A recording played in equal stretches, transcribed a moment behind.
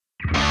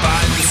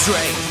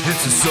strength,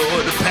 it's a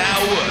sword of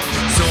power.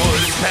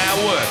 Sword is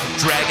power,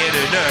 dragon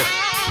and earth.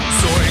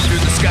 Soaring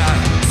through the sky,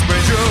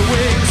 spread your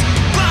wings.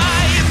 Fly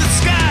in the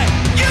sky,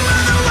 you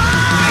are the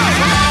one.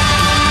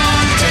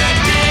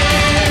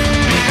 Protected,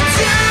 because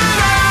you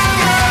are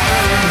the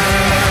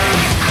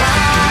earth.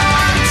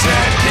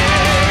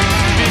 Protected,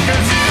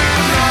 because you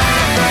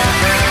are the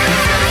earth.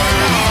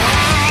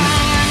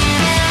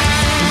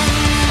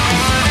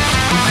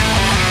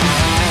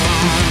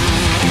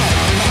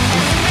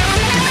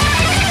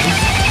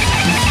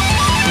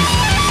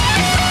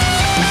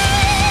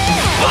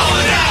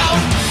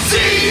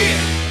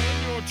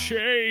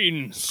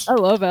 Chains. I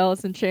love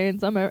Alice in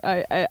Chains.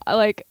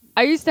 I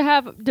used to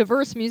have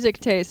diverse music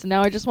tastes, and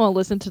now I just want to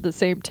listen to the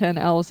same 10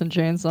 Alice in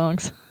Chains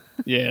songs.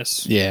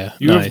 Yes. Yeah,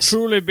 You have nice.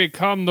 truly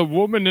become the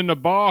woman in a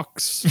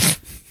box.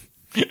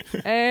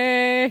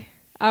 Hey,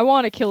 I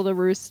want to kill the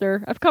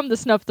rooster. I've come to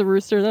snuff the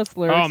rooster. That's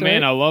lyrics. Oh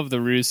man, right? I love the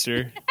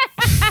rooster.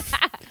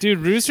 Dude,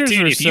 roosters were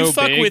Dude, if you so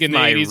fuck big with in the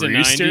my 80s and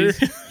rooster,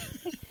 90s.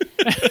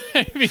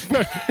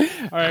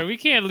 All right, we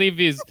can't leave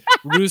these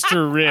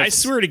rooster riffs. I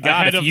swear to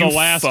God, ahead if of you the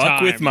last fuck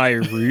time. with my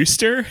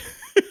rooster,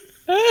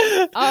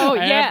 Oh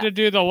I yeah. have to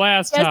do the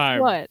last Guess time.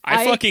 what?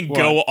 I fucking What?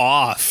 go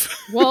off.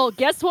 Well,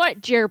 guess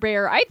what, Jer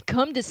Bear? I've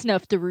come to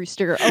snuff the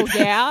rooster. Oh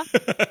yeah.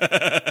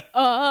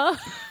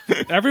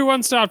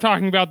 Everyone stop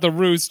talking about the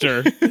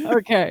rooster.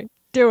 Okay.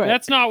 Do it.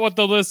 That's not what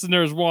the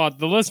listeners want.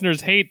 The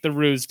listeners hate the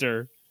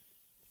rooster.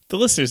 The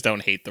listeners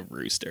don't hate the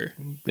rooster.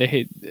 They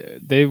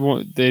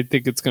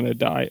think it's gonna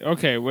die.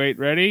 Okay, wait,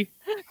 ready?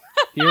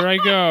 Here I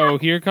go.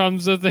 Here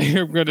comes the thing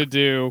I'm gonna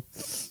do.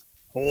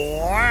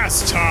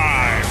 Last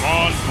time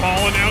on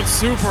Ballin' Out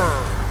Super,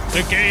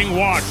 the gang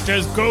watched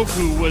as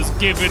Goku was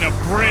given a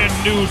brand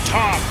new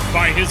top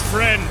by his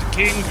friend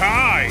King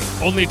Kai,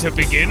 only to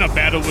begin a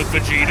battle with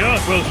Vegeta.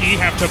 Will he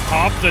have to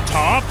pop the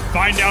top?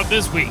 Find out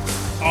this week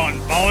on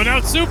Ballin'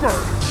 Out Super.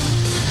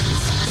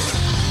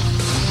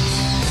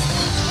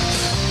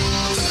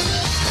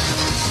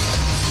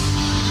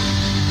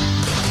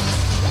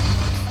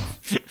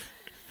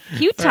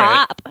 Cute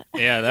top.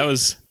 Yeah, that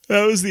was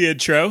the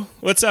intro.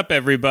 What's up,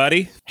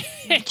 everybody?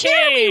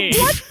 Jeremy,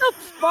 What the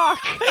fuck?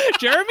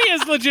 Jeremy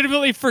has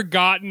legitimately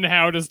forgotten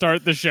how to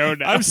start the show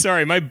now. I'm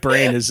sorry, my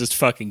brain is just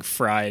fucking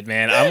fried,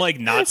 man. I'm like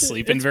not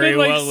sleeping It's very been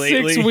like well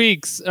lately. 6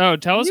 weeks. Oh,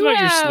 tell us You about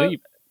have- your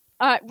sleep.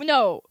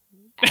 No.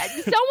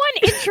 Someone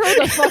intro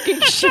the fuking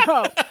show.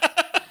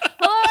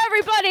 Hello,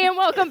 everybody, and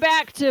welcome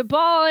back to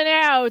Ballin'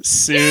 Out.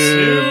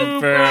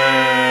 Super.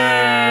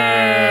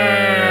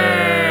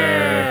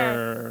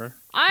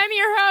 I'm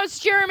your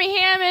host, Jeremy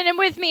Hammond, and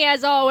with me,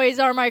 as always,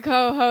 are my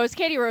co-hosts,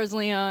 Katie Rose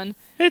Leon.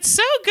 It's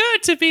so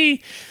good to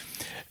be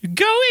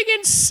going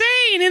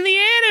insane in the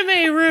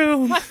anime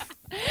room.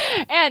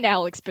 And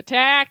Alex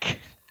Patak.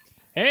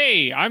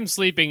 Hey, I'm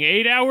sleeping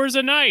 8 hours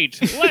a night.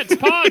 Let's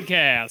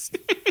podcast.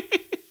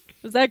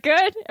 Was that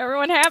good?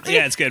 Everyone happy?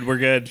 Yeah, it's good. We're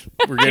good.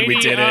 We're good. We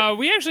Katie, did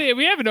it.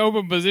 We have an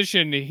open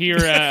position here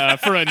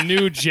for a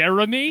new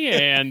Jeremy,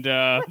 and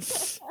I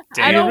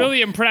we're don't-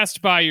 really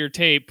impressed by your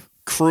tape.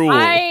 Cruel.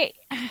 I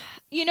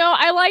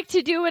like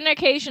to do an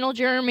occasional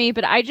Jeremy,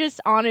 but I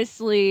just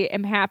honestly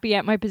am happy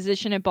at my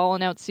position at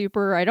Ballin' Out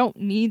Super. I don't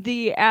need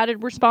the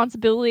added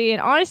responsibility,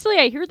 and honestly,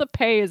 I hear the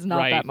pay is not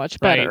Right, that much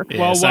right. better.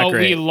 Yeah, it's not we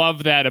great.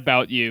 love that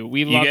about you.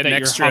 We You love get that an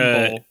you're extra.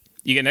 humble.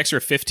 You get an extra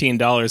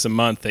 $15 a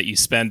month that you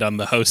spend on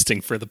the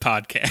hosting for the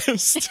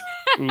podcast.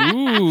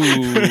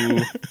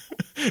 Ooh.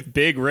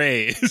 Big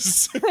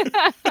raise.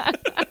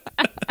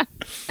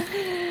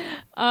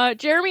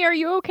 Jeremy, are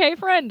you okay,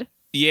 friend?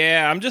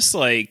 Yeah, I'm just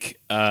like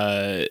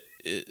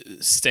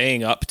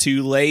staying up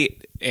too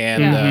late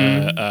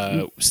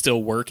and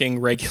still working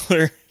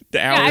regular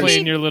hours. I Playing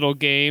mean- your little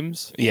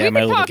games. Yeah, we my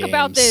can little talk games.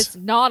 about this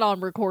not on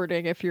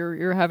recording if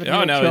you're having Oh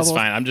real no, trouble. it's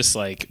fine. I'm just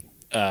like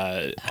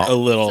a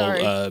little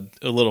Sorry. a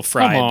little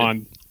fried. Come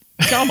on.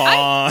 Come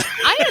on.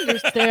 I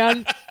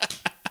understand.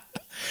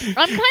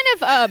 I'm kind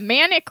of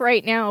manic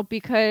right now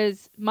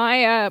because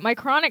my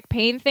chronic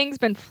pain thing's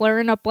been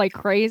flaring up like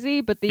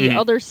crazy. But the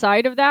other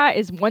side of that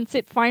is once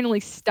it finally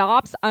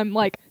stops, I'm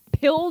like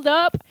pilled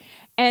up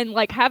and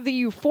like have the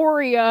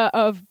euphoria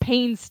of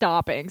pain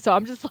stopping. So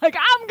I'm just like,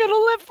 I'm gonna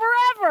live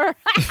forever.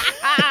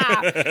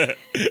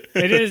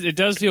 It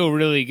does feel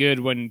really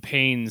good when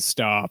pain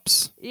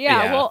stops.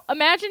 Yeah, well,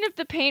 imagine if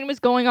the pain was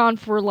going on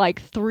for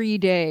like 3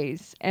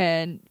 days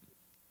and,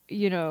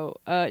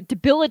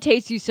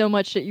 debilitates you so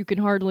much that you can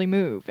hardly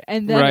move.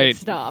 And then Right. it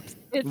stops.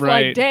 It's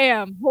Right. like,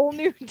 damn, whole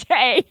new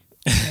day.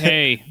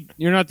 Hey,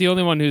 you're not the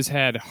only one who's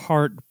had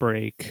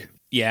heartbreak.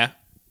 Yeah.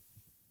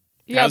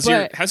 Yeah,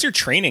 How's your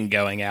training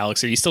going,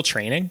 Alex? Are you still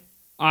training?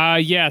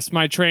 Yes,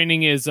 my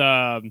training is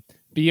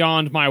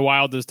beyond my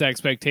wildest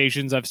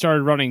expectations. I've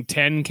started running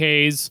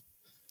 10Ks,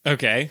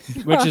 Okay.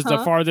 which is the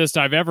farthest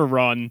I've ever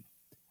run.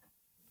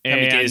 How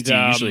many days do you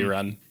And, usually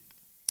run?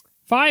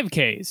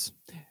 5Ks.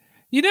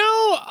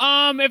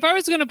 If I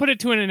was going to put it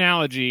to an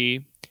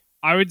analogy,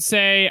 I would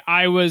say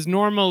I was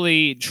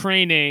normally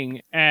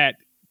training at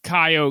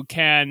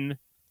Kaioken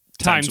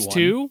Times times one.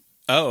 2.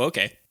 Oh,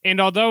 okay. And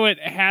although it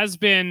has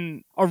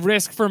been a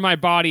risk for my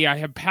body, I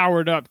have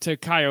powered up to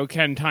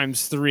Kaioken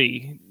times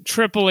 3,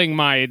 tripling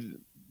my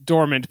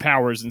dormant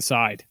powers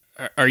inside.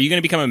 Are you going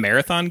to become a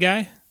marathon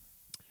guy?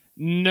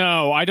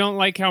 No, I don't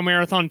like how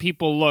marathon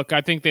people look.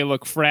 I think they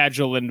look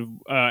fragile and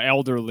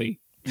elderly.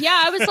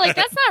 Yeah, I was like,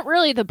 that's not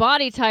really the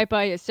body type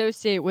I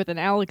associate with an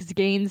Alex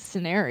Gaines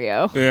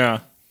scenario.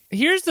 Yeah.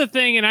 Here's the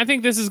thing, and I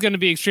think this is going to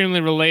be extremely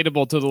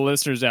relatable to the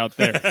listeners out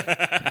there.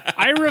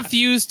 I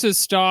refuse to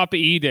stop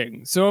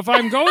eating. So if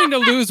I'm going to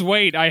lose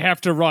weight, I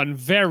have to run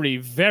very,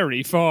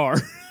 very far.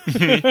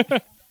 So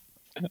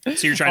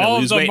you're trying All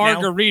to lose of the weight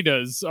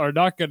margaritas are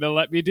not going to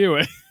let me do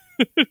it.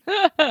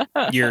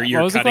 now? You're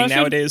What was the cutting question?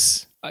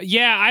 nowadays?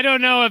 Yeah, I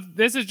don't know if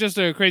this is just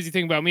a crazy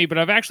thing about me, but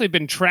I've actually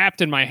been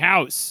trapped in my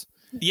house.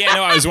 Yeah,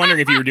 no, I was wondering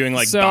if you were doing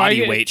like So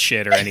body I- weight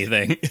shit or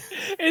anything.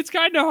 It's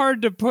kind of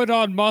hard to put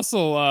on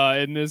muscle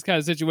in this kind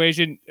of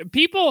situation.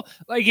 People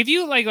like if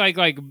you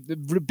like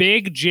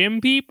big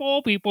gym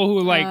people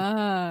who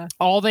like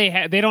all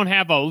they don't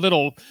have a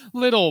little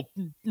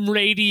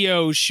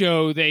radio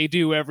show they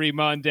do every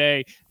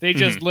Monday. They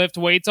just lift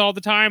weights all the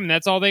time and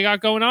that's all they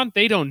got going on.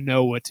 They don't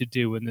know what to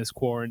do in this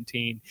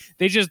quarantine.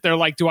 They're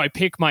like, do I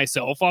pick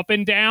myself up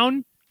and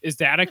down? Is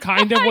that a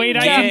kind of weight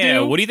I can Yeah,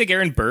 do? what do you think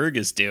Aaron Berg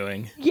is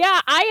doing? Yeah,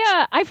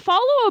 I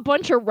follow a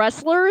bunch of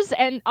wrestlers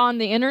and on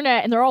the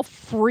internet, and they're all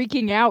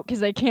freaking out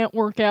because they can't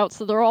work out.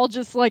 So they're all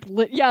just like,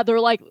 they're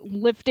like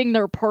lifting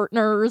their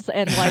partners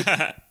and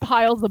like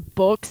piles of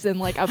books and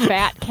like a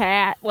fat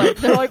cat. Like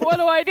they're like, what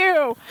do I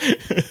do?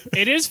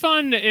 It is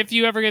fun if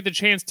you ever get the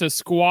chance to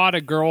squat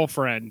a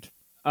girlfriend.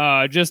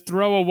 Just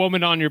throw a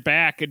woman on your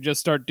back and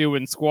just start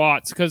doing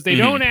squats because they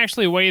don't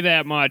actually weigh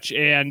that much,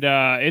 and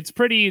it's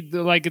pretty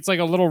like it's like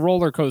a little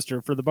roller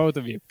coaster for the both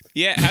of you.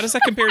 Yeah, how does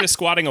that compare to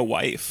squatting a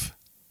wife?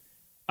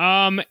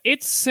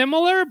 It's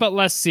similar but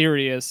less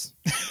serious,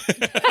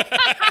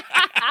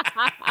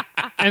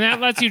 and that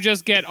lets you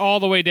just get all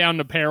the way down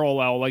to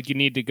parallel like you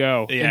need to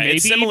go. Yeah, and maybe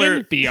it's similar-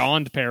 even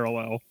beyond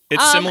parallel.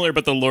 It's similar,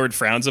 but the Lord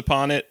frowns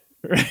upon it.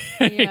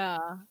 Yeah.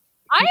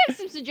 I have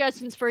some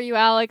suggestions for you,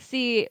 Alex.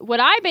 See, what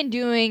I've been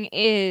doing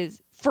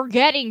is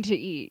forgetting to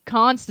eat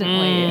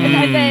constantly.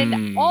 And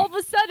then all of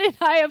a sudden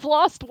I have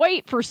lost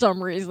weight for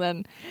some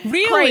reason.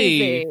 Really?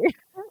 Crazy.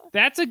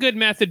 That's a good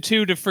method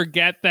too to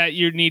forget that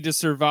you need to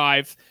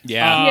survive.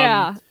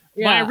 Yeah.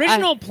 My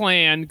original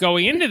plan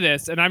going into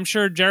this, and I'm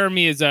sure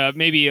Jeremy is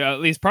maybe at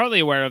least partly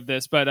aware of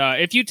this, but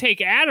if you take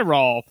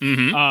Adderall,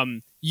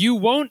 you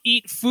won't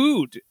eat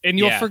food, and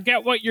you'll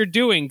forget what you're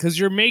doing because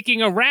you're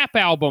making a rap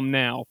album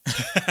now.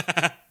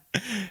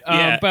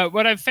 But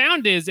what I've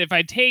found is if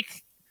I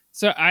take...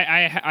 So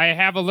I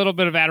have a little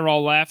bit of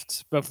Adderall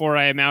left before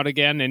I am out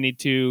again. I need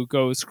to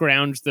go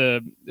scrounge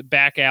the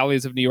back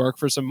alleys of New York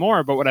for some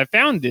more. But what I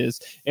found is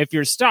if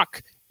you're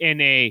stuck in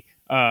a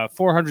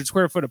 400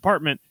 square foot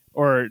apartment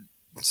or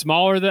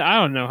smaller than... I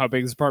don't know how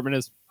big this apartment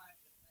is.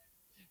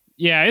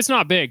 Yeah, it's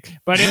not big.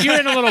 But if you're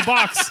in a little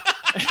box...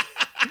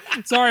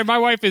 Sorry, my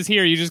wife is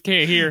here. You just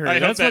can't hear her.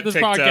 That's what this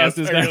podcast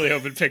is. I really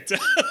hope it picked up.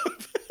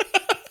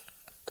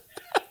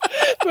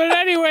 But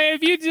anyway,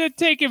 if you just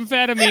take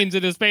amphetamines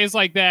in a space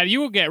like that, you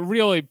will get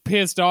really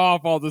pissed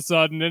off all of a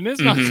sudden, and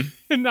it's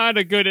not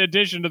a good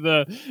addition to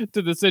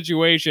the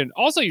situation.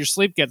 Also, your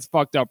sleep gets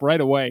fucked up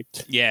right away.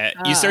 Yeah,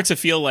 you start to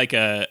feel like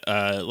a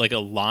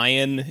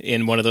lion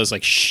in one of those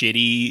like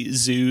shitty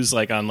zoos,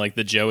 like on like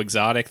the Joe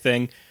Exotic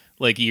thing.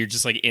 Like you're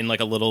just like in like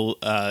a little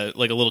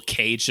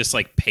cage, just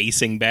like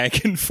pacing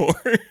back and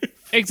forth.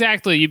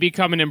 Exactly, you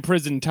become an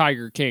imprisoned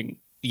Tiger King.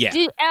 Yeah.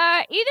 Did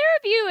either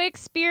of you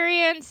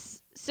experience...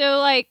 So,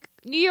 like,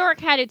 New York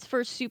had its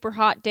first super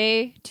hot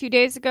day 2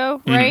 days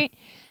ago, right?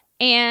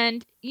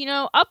 And, you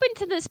know, up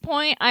until this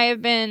point, I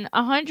have been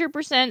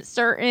 100%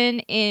 certain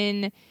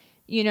in,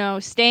 you know,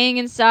 staying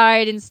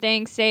inside and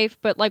staying safe.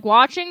 But, like,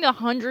 watching the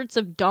hundreds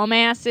of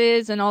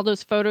dumbasses and all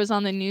those photos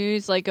on the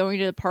news, like, going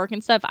to the park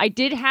and stuff, I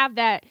did have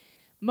that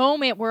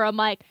moment where I'm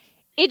like,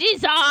 it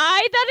is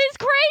I that is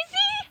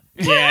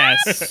crazy?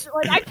 Yes.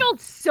 Like, I felt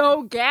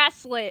so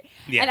gaslit.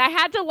 Yeah. And I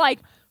had to, like,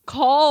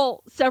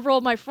 call several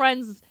of my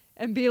friends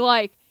and be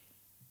like,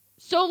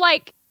 so,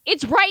 like,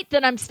 it's right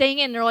that I'm staying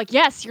in. They're like,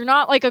 yes, you're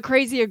not, like, a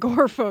crazy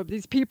agoraphobe.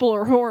 These people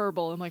are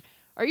horrible. I'm like,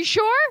 are you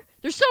sure?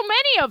 There's so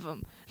many of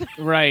them.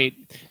 Right.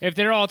 If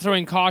they're all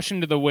throwing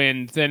caution to the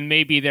wind, then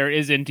maybe there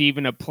isn't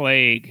even a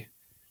plague.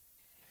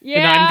 Yeah.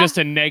 And I'm just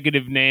a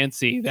negative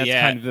Nancy. That's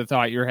Yeah. kind of the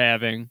thought you're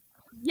having.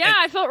 Yeah,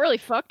 I felt really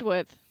fucked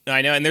with.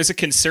 I know, and there's a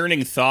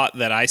concerning thought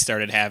that I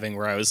started having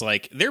where I was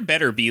like, there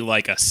better be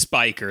like a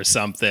spike or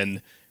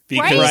something.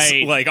 Because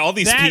Right. like all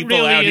these That people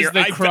really out is here, the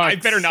I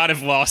crux. better not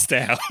have lost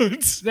out.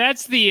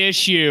 That's the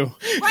issue.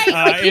 Right.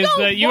 Like, you Is don't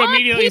that you want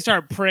immediately people-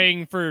 start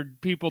praying for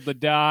people to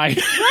die.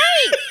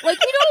 Right. Like,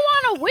 you don't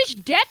want to wish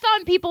death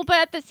on people, but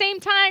at the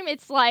same time,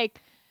 it's like...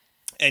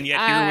 And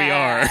yet here we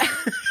are.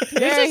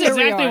 This is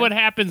exactly what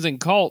happens in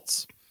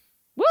cults.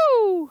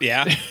 Woo!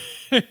 Yeah.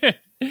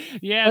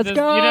 Yeah, Let's you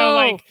go. know,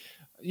 like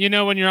you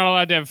know, when you're not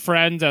allowed to have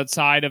friends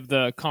outside of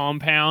the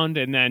compound,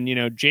 and then, you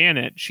know,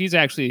 Janet, she's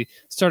actually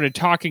started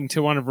talking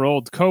to one of her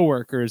old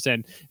coworkers,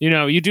 and, you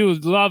know, you do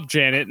love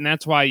Janet, and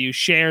that's why you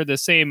share the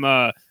same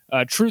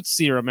truth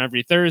serum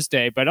every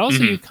Thursday, but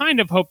also you kind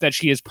of hope that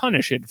she is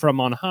punished from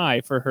on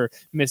high for her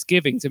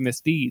misgivings and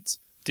misdeeds.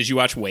 Did you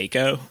watch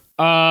Waco?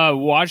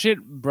 Watch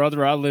it,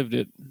 brother. I lived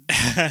it. I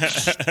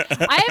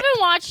haven't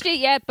watched it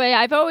yet, but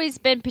I've always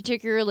been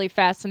particularly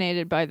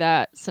fascinated by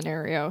that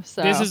scenario.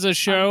 So This is a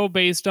show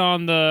based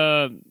on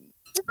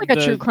it's like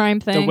a true crime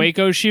the thing.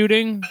 Waco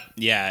shooting.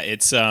 Yeah,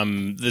 it's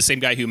the same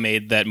guy who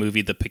made that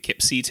movie, The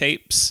Poughkeepsie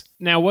Tapes.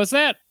 Now, was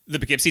that? The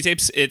Poughkeepsie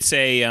Tapes. It's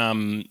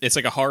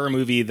like a horror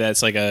movie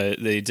that's like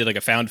they did like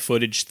a found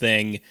footage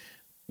thing.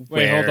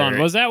 Wait, hold on.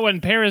 Was that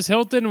when Paris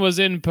Hilton was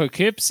in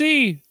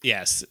Poughkeepsie?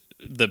 Yes.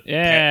 All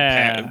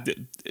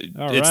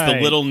It's right. the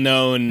little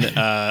known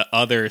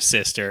other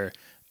sister,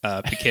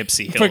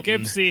 Poughkeepsie Hilton.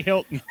 Poughkeepsie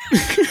Hilton.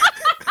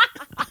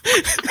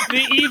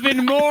 The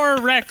even more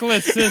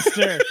reckless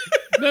sister.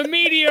 The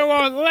media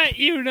won't let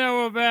you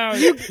know about.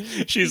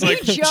 She's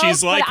like joke,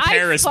 she's like but I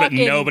Paris, but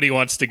fucking- nobody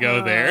wants to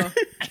go there.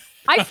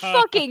 I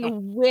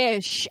fucking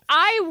wish.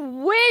 I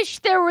wish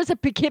there was a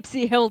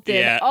Poughkeepsie Hilton.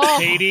 Yeah. Oh,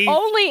 Katie?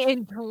 only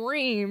in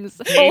dreams.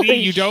 Katie, Holy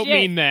you don't shit.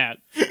 mean that.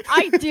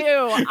 I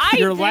do.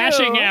 You're do.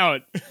 lashing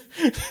out.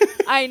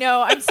 I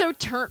know. I'm so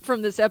turnt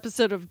from this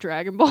episode of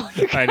Dragon Ball.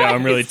 you I know,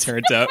 I'm really guys.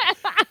 turned up.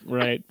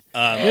 Right.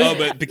 But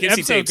Poughkeepsie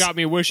Episode Tapes. got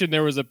me wishing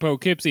there was a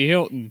Poughkeepsie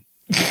Hilton.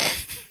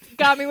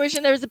 Got me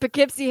wishing there was a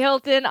Poughkeepsie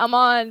Hilton. I'm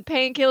on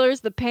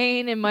painkillers. The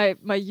pain in my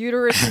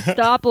uterus will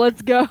stop.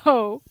 Let's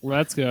go.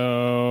 Let's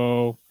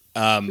go.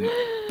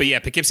 But yeah,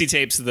 Poughkeepsie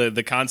Tapes.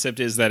 The concept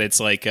is that it's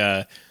like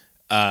a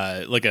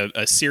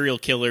serial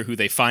killer who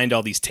they find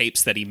all these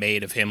tapes that he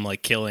made of him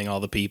like killing all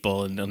the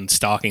people and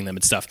stalking them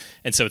and stuff.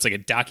 And so it's like a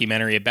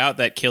documentary about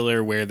that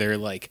killer where they're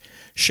like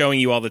showing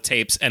you all the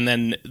tapes, and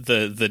then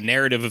the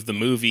narrative of the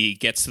movie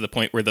gets to the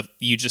point where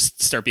you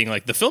just start being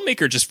like, the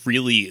filmmaker just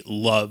really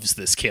loves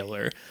this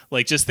killer,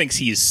 like just thinks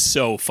he's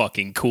so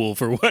fucking cool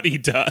for what he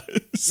does.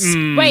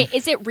 Wait,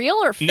 is it real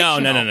or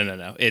fictional?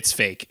 No. It's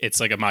fake. It's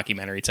like a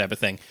mockumentary type of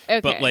thing.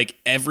 Okay. But like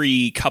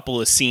every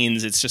couple of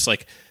scenes, it's just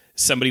like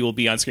somebody will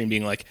be on screen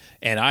being like,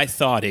 and I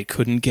thought it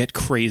couldn't get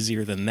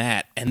crazier than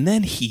that. And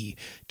then he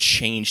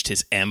changed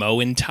his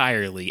MO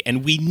entirely,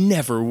 and we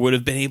never would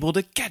have been able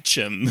to catch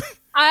him.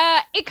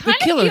 It The kind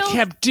of killer feels,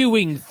 kept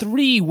doing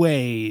 3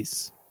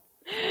 ways.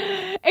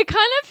 It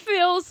kind of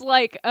feels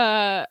like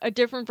a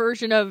different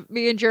version of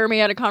me and Jeremy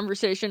had a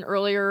conversation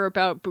earlier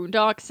about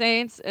Boondock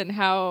Saints and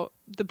how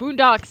the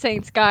Boondock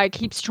Saints guy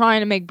keeps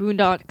trying to make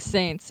Boondock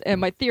Saints. And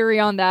my theory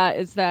on that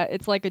is that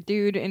it's like a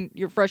dude in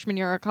your freshman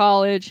year of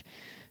college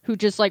who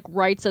just like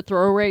writes a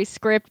throwaway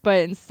script, but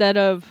instead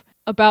of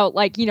about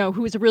like, you know,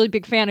 who was a really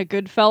big fan of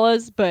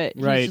Goodfellas, but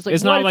he's Right. just like,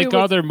 It's what not if like it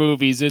was- other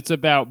movies. It's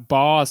about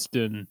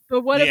Boston.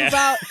 But what Yeah. if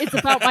about it's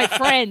about my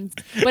friends?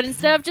 But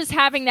instead of just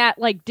having that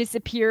like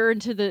disappear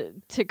into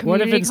What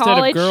community if instead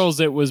college, of girls,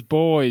 it was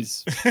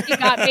boys? it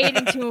got made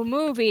into a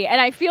movie.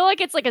 And I feel like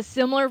it's like a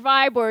similar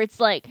vibe where it's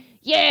like,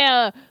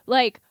 yeah,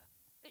 like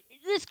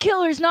this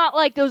killer's not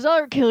like those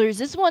other killers.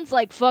 This one's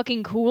like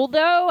fucking cool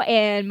though,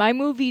 and my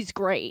movie's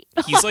great.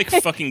 He's like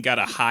fucking got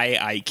a high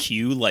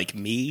IQ like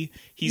me.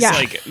 He's Yeah.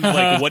 like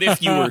what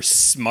if you were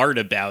smart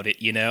about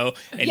it, you know?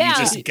 And Yeah. you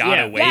just got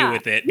Yeah. away Yeah.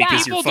 with it Yeah.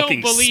 because People you're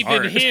fucking don't believe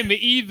smart. in him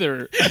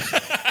either.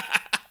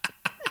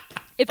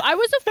 If I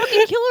was a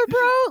fucking killer,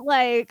 bro,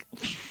 like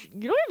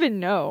you don't even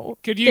know.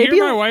 Could you Maybe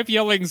hear my I'll- wife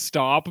yelling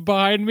 "stop"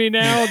 behind me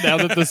now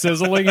that the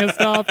sizzling has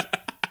stopped?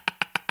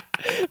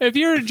 If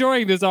you're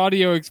enjoying this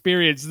audio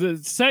experience,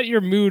 set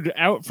your mood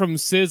out from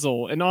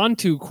sizzle and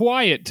onto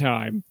quiet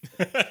time.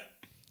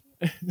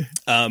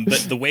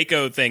 But the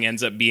Waco thing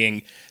ends up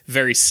being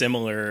very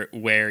similar,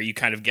 where you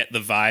kind of get the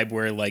vibe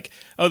where like,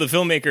 oh, the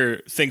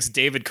filmmaker thinks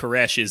David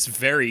Koresh is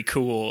very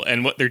cool,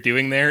 and what they're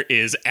doing there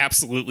is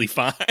absolutely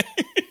fine.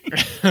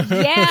 Yeah,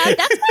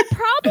 that's my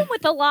problem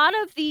with a lot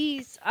of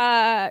these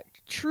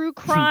true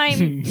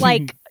crime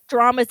like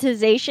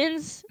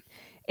dramatizations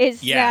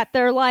is Yeah. that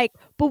they're like,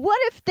 but what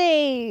if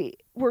they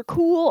were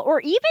cool,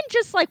 or even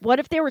just like what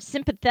if they were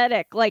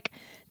sympathetic, like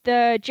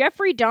the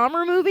Jeffrey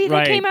Dahmer movie that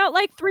Right. came out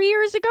like 3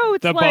 years ago.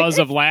 It's The like buzz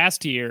of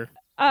last year.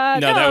 No,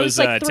 that it was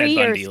like 3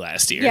 Ted Bundy years.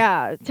 last year.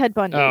 Yeah, Ted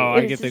Bundy. Oh, I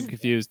It's get them just-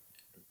 confused.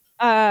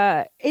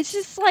 it's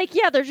just like,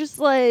 yeah, they're just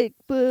like,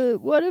 but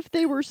what if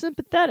they were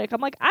sympathetic?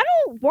 I'm like, I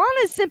don't want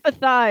to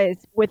sympathize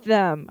with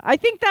them. I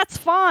think that's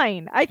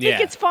fine. I think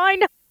Yeah. it's fine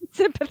to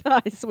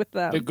sympathize with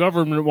them. The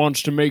government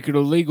wants to make it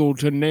illegal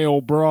to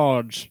nail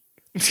broads.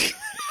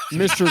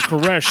 Mr.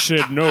 Koresh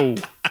said no.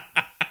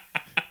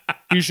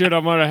 He said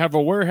I'm gonna have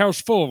a warehouse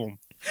full of them.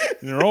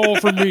 And they're all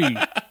for me.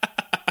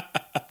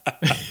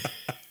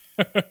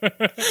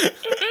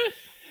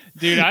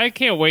 Dude, I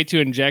can't wait to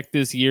inject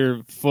this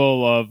year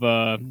full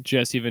of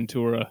Jesse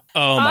Ventura.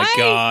 Oh my I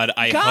god!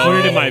 I got Put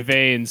hope it in my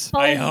veins.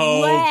 I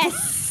hope.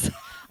 Bless.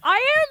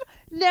 I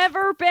am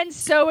never been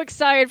so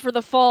excited for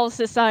the fall of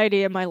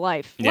society in my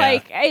life. Yeah.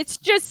 Like, it's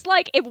just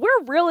like, if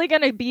we're really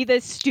going to be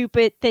this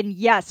stupid, then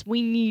yes,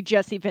 we need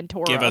Jesse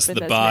Ventura. Give us up in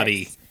the this body.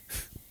 mix.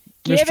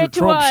 Give Mr. it to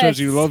Trump us. says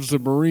he loves the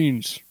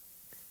Marines,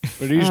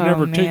 but he's Oh,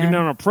 never man. taken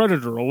down a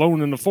predator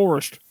alone in the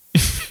forest.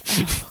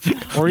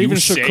 Or even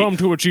say- succumb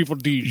to its evil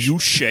deeds. You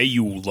say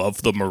you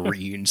love the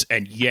Marines,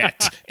 and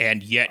yet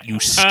you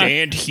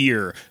stand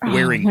here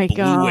wearing my blue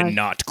God. and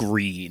not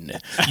green.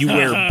 You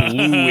wear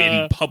blue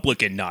in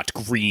public and not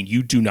green.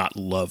 You do not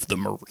love the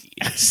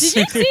Marines. Did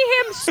you see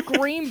him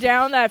scream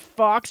down that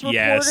Fox reporter?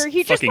 Yes,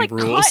 He just fucking like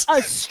rules. cut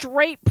a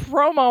straight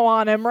promo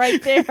on him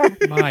right there.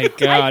 My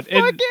God. I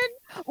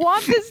fucking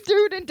want this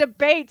dude in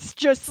debates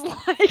just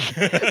like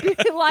being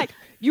like,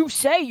 you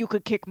say you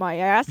could kick my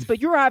ass, but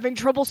you're having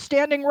trouble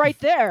standing right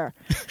there.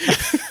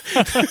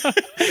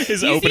 His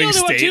He's the opening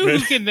only one too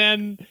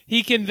statement.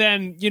 who can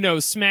then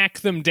smack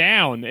them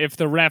down if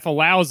the ref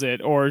allows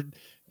it, or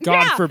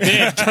God Yeah.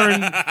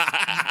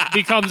 forbid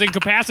becomes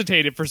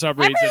incapacitated for some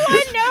reason.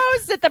 Everyone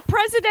knows that the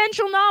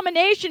presidential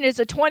nomination is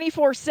a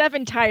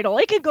 24/7 title.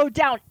 It can go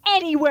down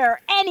anywhere,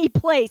 any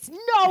place,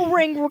 no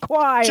ring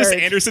required. Just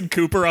Anderson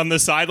Cooper on the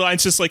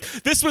sidelines, just like,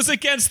 this was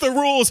against the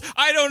rules.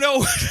 I don't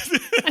know.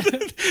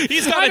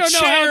 He's got I a don't know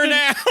how chair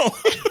now.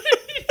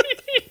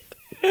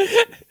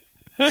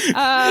 This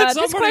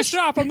Somebody question,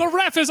 stop him! The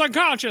ref is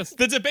unconscious.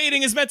 The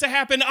debating is meant to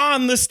happen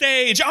on the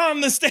stage. On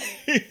the stage.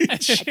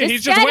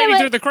 He's just waiting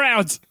through the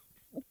crowds.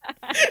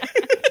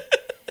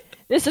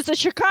 this is a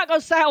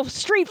Chicago-style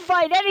street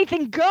fight.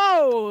 Anything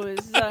goes.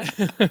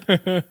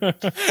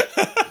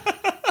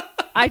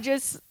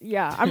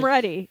 I'm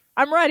ready.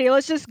 I'm ready.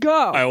 Let's just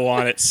go. I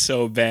want it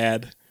so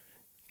bad.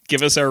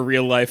 Give us our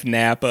real life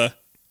Napa.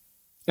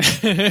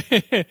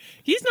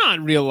 He's not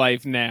real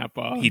life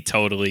Nappa. He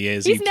totally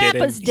is. He's you kidding?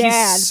 Nappa's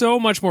dad. He's so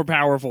much more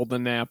powerful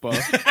than Nappa.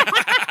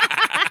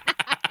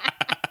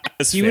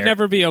 That's He would fair.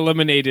 never be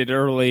eliminated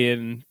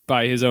early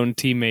by his own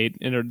teammate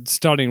in a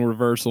stunning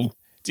reversal.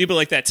 Dude, but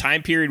like that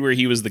time period where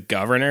he was the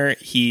governor,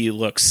 he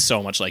looks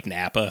so much like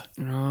Napa.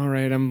 All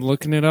right, I'm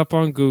looking it up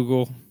on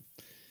Google.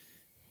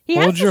 He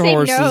Hold has the your same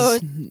horses.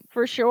 nose,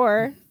 for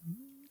sure.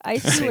 I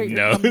see Same where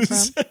you're coming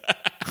nose.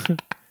 from.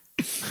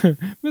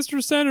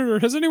 Mr. Senator,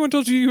 has anyone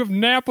told you have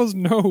Nappa's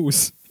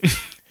nose?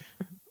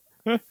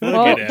 Well,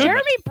 at him.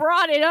 Jeremy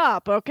brought it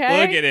up,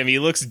 okay? Look at him. He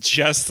looks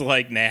just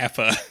like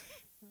Napa.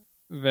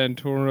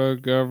 Ventura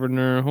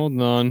governor. Hold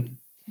on.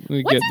 Let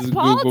me What's get his this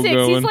Google politics?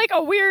 going. He's like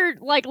a weird,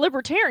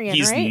 libertarian,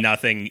 He's right?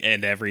 nothing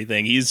and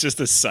everything. He's just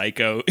a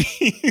psycho.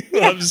 He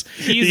loves.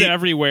 He's he-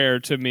 everywhere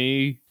to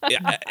me.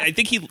 I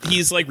think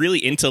he's like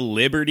really into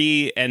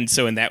liberty, and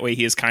so in that way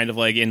he is kind of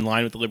like in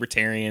line with the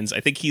libertarians.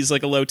 I think he's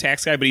like a low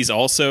tax guy, but he's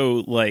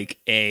also like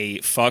a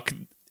fuck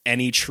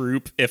any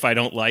troop if I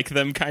don't like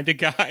them kind of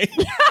guy.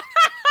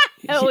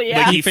 Hell yeah.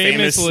 Like he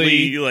famously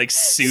famously like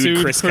sued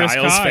Chris Kyle's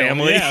Kyle,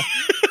 family. Yeah.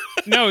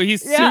 No, he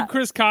Yeah. sued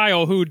Chris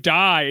Kyle, who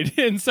died,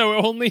 and so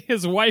only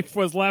his wife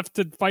was left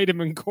to fight him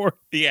in court.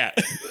 Yeah.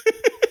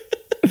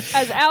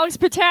 As Alex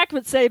Patak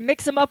would say,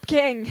 mix him up,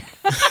 king.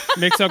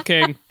 Mix up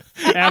king.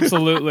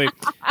 Absolutely.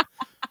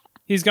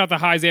 He's got the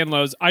highs and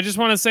lows. I just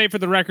want to say for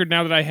the record,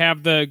 now that I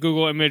have the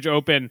Google image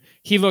open,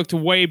 he looked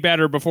way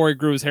better before he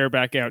grew his hair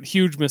back out.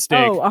 Huge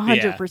mistake. Oh,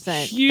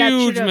 100%.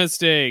 Huge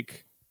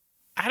mistake.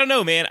 I don't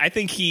know, man. I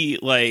think he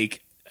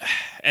like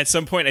at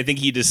some point I think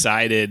he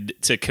decided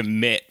to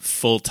commit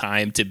full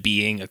time to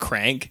being a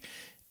crank.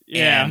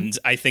 Yeah. And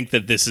I think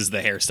that this is the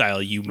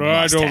hairstyle you I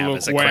must don't have look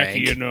as a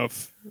wacky crank.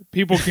 enough.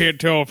 People can't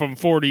tell if I'm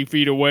 40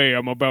 feet away.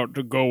 I'm about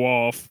to go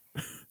off.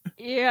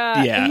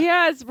 Yeah, Yeah. he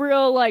has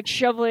real,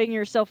 shoveling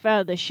yourself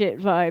out of the shit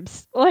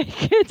vibes.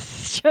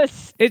 It's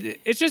just...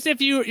 It's just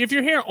if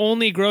your hair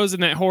only grows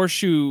in that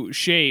horseshoe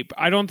shape,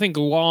 I don't think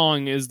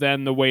long is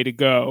then the way to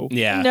go.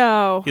 Yeah.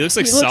 No. He looks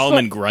like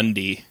Solomon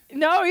Grundy.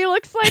 No, he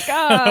looks like,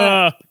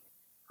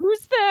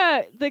 who's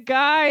the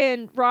guy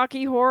in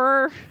Rocky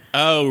Horror?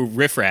 Oh,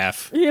 Riff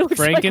Raff. He looks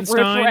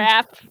Frankenstein? like Riff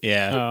Raff.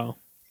 Yeah. Oh.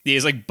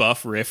 He's like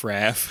buff Riff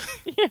Raff.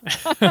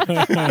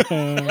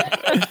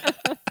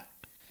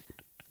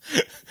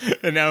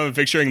 And now I'm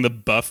picturing the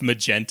buff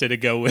magenta to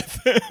go with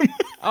him.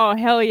 Oh,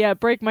 hell yeah.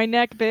 Break my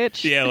neck,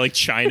 bitch. Yeah, like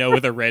China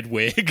with a red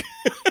wig.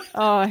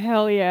 Oh,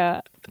 hell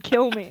yeah.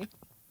 Kill me.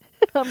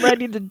 I'm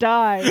ready to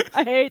die.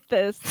 I hate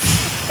this.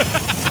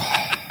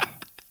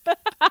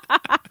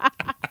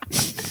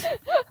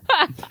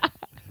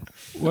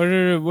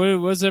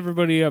 What's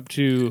everybody up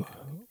to?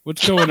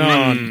 What's going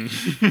on?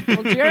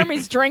 Well,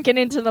 Jeremy's drinking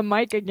into the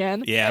mic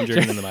again. Yeah, I'm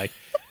drinking the mic.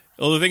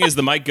 Well, the thing is,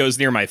 the mic goes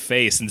near my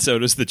face, and so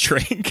does the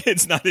drink.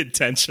 It's not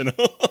intentional.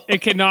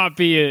 It cannot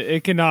be.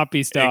 It cannot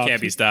be stopped. It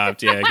can't be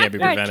stopped. Yeah, it can't be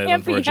Yeah, it prevented,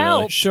 can't be unfortunately.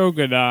 helped.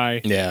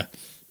 Shogunai.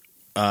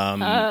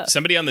 Yeah.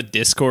 Somebody on the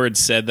Discord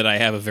said that I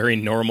have a very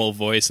normal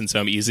voice, and so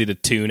I'm easy to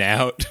tune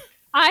out.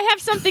 I have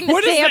something to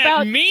What does say that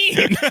about. mean?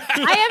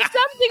 I have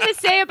something to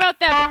say about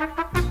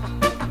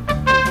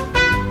that.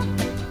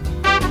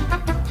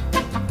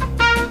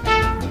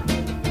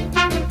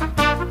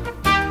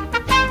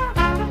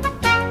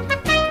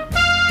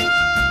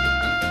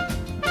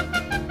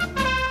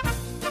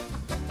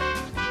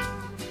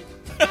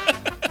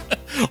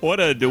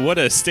 what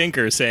a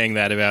stinker saying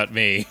that about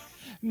me.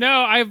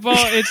 No,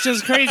 well, it's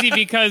just crazy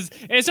because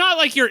it's not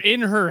like you're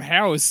in her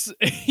house.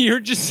 You're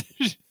just,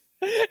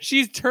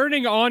 she's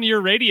turning on your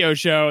radio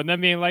show and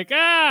then being like,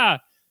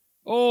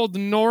 old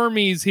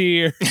Normie's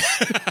here.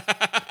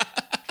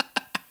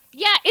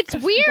 Yeah, it's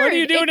weird. What are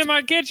you doing in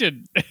my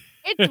kitchen?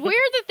 It's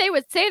weird that they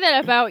would say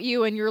that about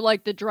you and you're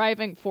like the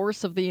driving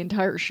force of the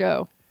entire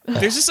show.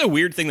 There's just a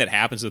weird thing that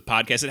happens with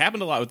podcasts. It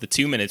happened a lot with the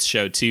 2 Minutes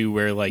show too,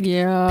 where like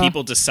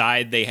people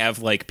decide they have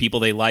like people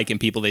they like and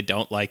people they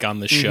don't like on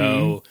the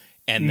show,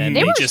 and then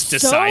they just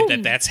decide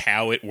that that's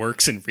how it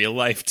works in real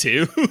life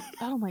too.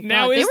 Oh my god!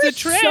 Now they is were the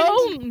trend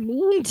so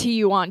mean to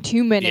you on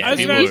 2 Minutes. Yeah, I was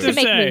they about were. used to to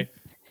make say,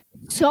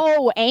 me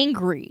so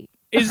angry.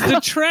 is the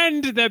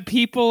trend that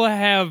people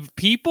have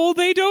people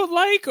they don't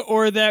like,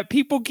 or that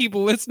people keep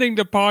listening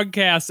to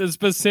podcasts and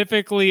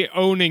specifically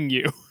owning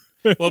you?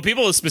 Well,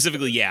 people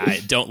specifically,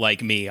 don't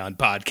like me on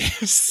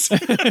podcasts.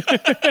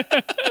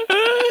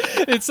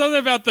 It's something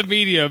about the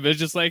medium. It's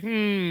just like,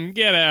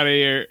 get out of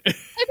here.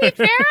 To be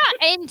fair,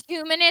 in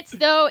 2 Minutes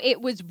though,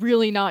 it was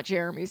really not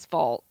Jeremy's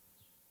fault.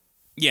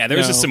 Yeah, there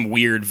was just some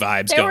weird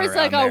vibes There going was around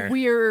like there. a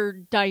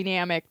weird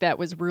dynamic that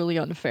was really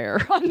unfair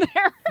on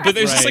there. But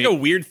there's just Right. like a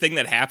weird thing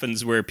that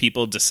happens where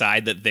people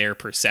decide that their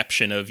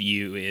perception of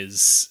you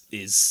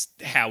is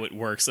how it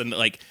works, and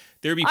like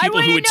there would be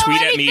people who would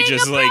tweet at me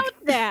just like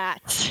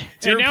that.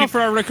 And now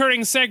for our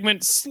recurring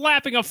segment,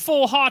 slapping a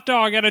full hot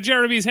dog out of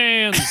Jeremy's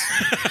hands.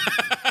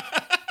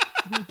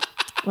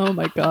 Oh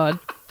my god.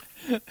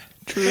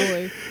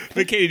 Truly.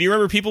 But Katie, do you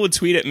remember people would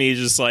tweet at me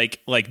just like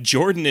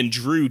Jordan and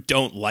Drew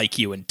don't like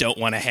you and don't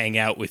want to hang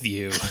out with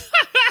you?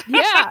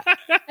 Yeah.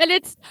 And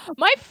it's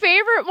my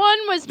favorite one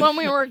was when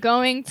we were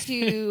going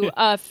to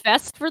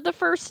Fest for the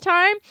first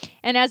time,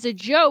 and as a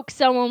joke,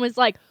 someone was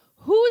like,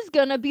 who's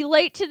gonna be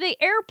late to the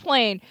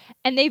airplane?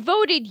 And they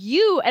voted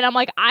you, and I'm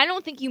like, I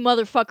don't think you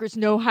motherfuckers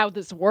know how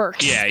this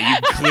works. Yeah, you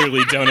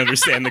clearly don't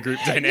understand the group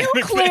dynamic.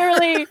 You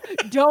clearly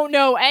don't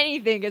know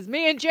anything, because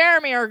me and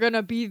Jeremy are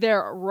gonna be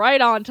there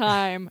right on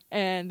time,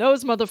 and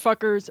those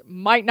motherfuckers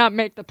might not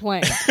make the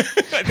plane.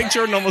 I think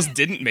Jordan almost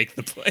didn't make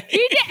the play.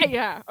 He did.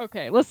 Yeah,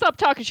 okay, let's stop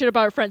talking shit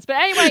about our friends. But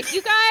anyway,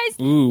 you guys,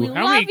 Ooh, we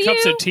how love many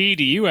cups you. of tea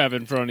do you have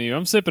in front of you?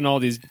 I'm sipping all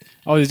these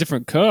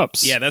different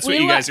cups. Yeah, that's what We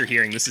you lo- guys are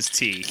hearing. This is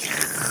tea.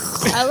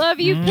 I love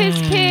you, Piss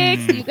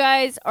Pigs. You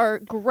guys are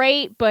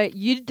great, but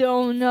you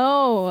don't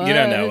know us. You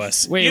don't know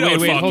us. Wait, you don't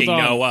wait, hold fucking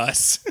on. know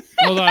us.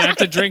 Hold on, I have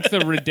to drink the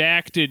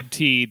redacted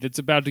tea that's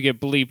about to get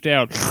bleeped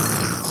out.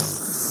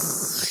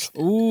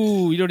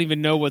 Ooh, you don't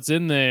even know what's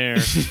in there.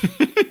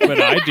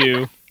 But I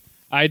do.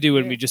 I do,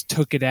 and we just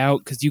took it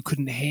out because you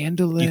couldn't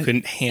handle it. You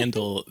couldn't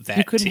handle that.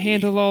 You couldn't tea.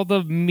 handle all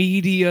the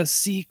media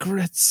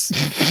secrets.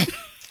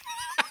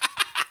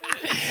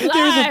 They're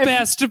Live. the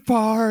best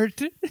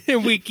part,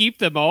 and we keep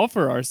them all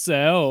for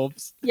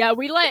ourselves. Yeah,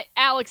 we let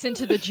Alex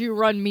into the Jew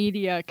Run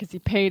Media because he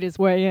paid his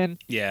way in.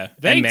 Yeah, and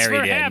Thanks married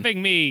for in.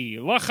 having me,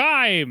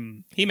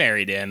 L'chaim. He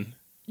married in.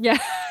 Yeah,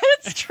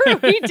 it's true.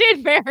 He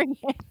did marry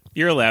him.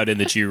 You're allowed in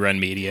the Jew Run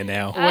Media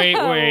now. Wait.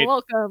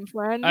 Welcome,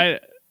 friend.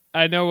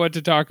 I know what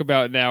to talk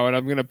about now, and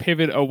I'm going to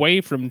pivot away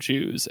from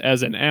Jews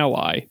as an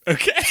ally.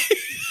 Okay.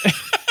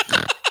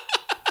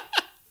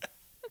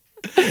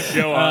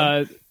 Go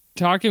on.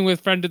 Talking with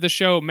friend of the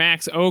show,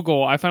 Max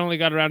Ogle, I finally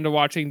got around to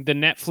watching the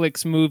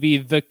Netflix movie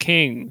The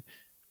King,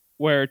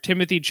 where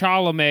Timothy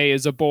Chalamet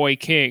is a boy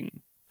king.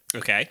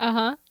 Okay.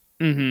 Uh-huh.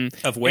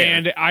 Mm-hmm. Of where?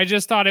 And I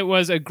just thought it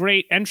was a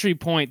great entry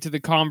point to the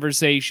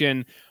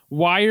conversation.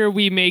 Why are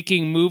we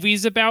making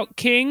movies about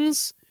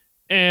kings?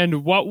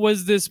 And what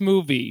was this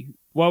movie?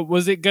 What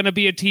was it going to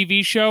be, a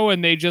TV show?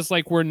 And they just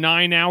like were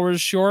 9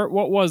 hours short?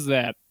 What was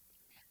that?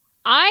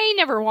 I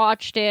never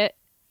watched it,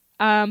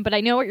 but I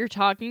know what you're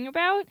talking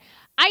about.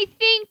 I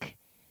think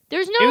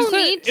there's no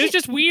need It was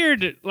just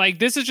weird. Like,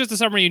 this is just a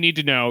summary you need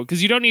to know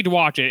because you don't need to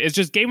watch it. It's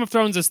just Game of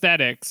Thrones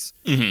aesthetics,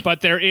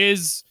 but there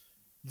is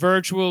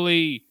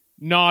virtually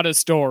not a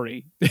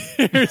story.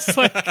 It's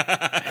like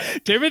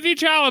Timothy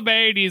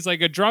Chalamet, and he's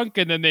like a drunk,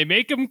 and then they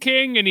make him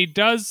king, and he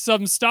does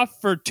some stuff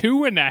for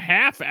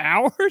 2.5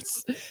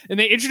 hours, and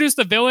they introduce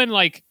the villain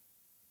like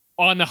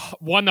on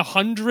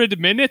 100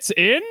 minutes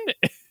in.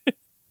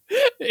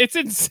 It's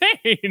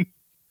insane.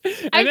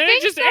 And I then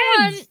think it just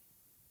ends.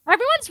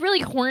 everyone's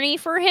really horny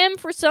for him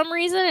for some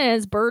reason in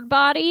his bird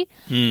body.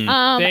 Thank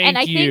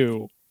and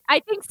you. I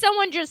think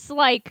someone just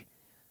like,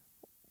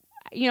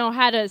 you know,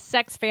 had a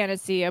sex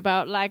fantasy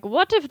about like,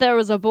 what if there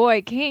was a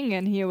boy king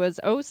and he was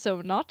oh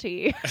so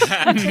naughty?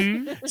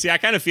 See, I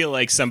kind of feel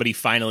like somebody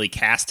finally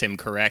cast him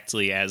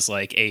correctly as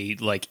like a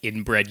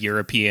inbred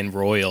European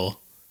royal.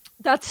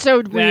 That's so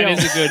real. That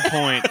is a good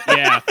point.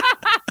 Yeah.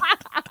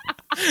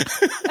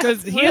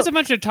 Because he has a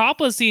bunch of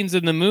topless scenes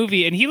in the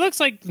movie, and he looks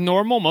like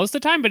normal most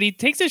of the time, but he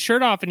takes his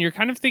shirt off, and you're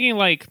kind of thinking,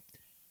 like,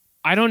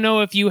 I don't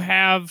know if you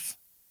have,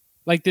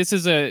 like, this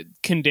is a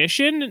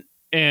condition,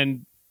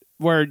 and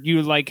where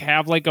you, like,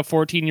 have, like, a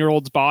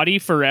 14-year-old's body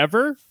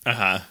forever,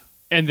 Uh-huh.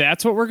 and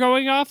that's what we're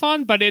going off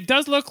on, but it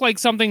does look like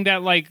something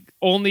that, like,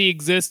 only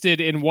existed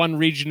in one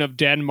region of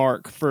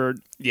Denmark for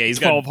Yeah, he's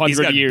got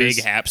 1,200 years.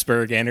 big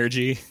Habsburg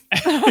energy.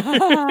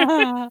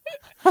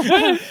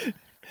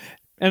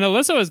 And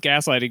Alyssa was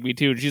gaslighting me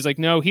too. She's like,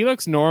 "No, he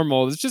looks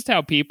normal. It's just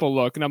how people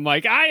look." And I'm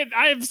like,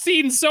 "I've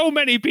seen so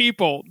many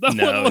people. No one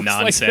No looks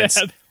nonsense.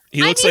 Like that."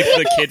 He looks like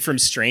the kid from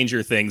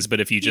Stranger Things, but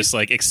if you just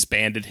like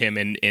expanded him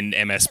in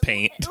MS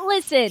Paint.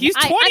 Listen, He's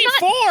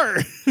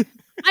 24.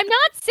 I'm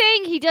not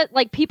saying he does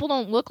like people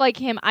don't look like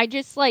him. I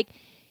just like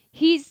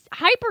he's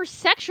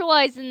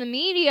hypersexualized in the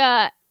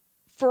media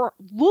for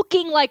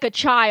looking like a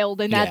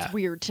child, and that's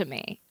weird to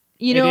me.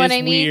 You know what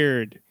I mean?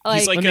 Weird.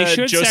 He's like when they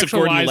should Joseph sexualize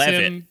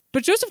Gordon-Levitt. him.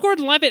 But Joseph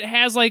Gordon-Levitt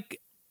has like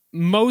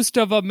most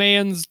of a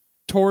man's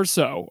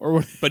torso, or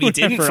whatever. But he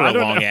didn't for I a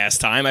don't long know. ass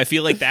time. I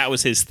feel like that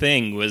was his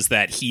thing, was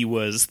that he's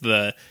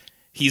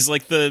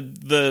like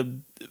the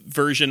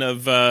version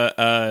of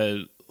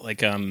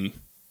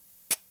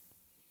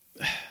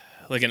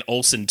like an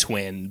Olsen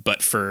twin,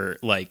 but for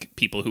like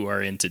people who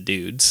are into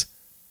dudes.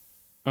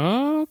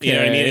 Okay. You know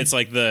what I mean? It's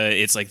like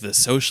the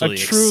socially A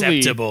truly-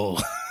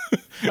 acceptable.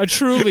 A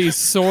truly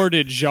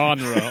sordid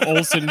genre,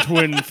 Olsen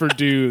twin for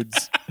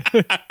dudes.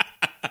 I'm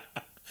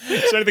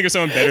trying to think of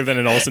someone better than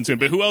an Olsen twin,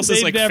 but who else is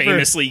They like never-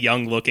 famously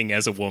young looking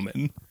as a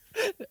woman?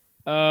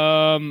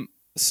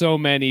 So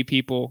many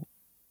people.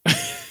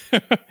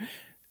 But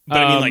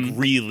I mean, like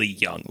really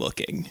young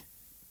looking.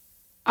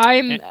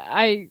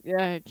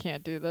 I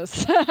can't do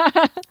this.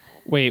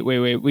 Wait.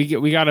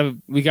 We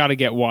gotta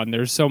get one.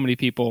 There's so many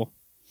people.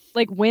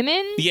 Like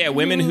women? Yeah,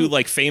 women who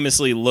like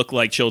famously look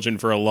like children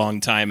for a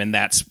long time, and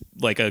that's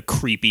like a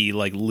creepy,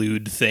 like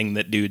lewd thing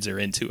that dudes are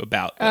into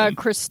about them.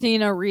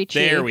 Christina Ricci.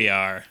 There we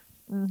are.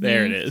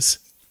 There it is.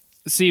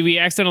 See, we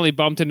accidentally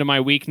bumped into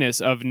my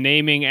weakness of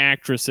naming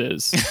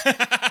actresses.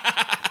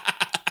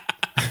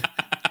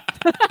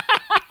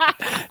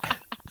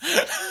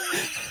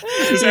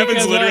 This happens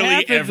Because what literally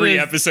happens every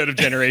is- episode of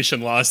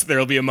Generation Lost.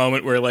 There'll be a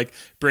moment where like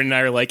Bryn and I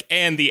are like,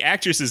 and the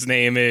actress's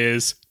name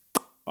is.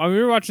 Oh, we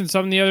were watching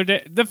something the other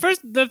day.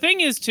 The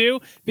thing is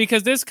too,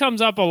 because this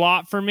comes up a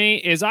lot for me,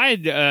 is I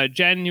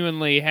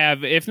genuinely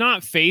have, if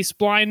not face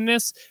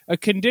blindness, a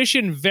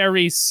condition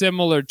very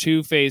similar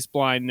to face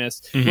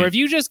blindness, where if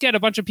you just get a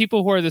bunch of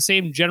people who are the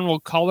same general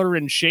color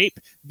and shape,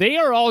 they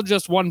are all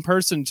just one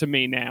person to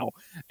me now.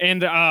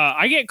 And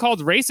I get called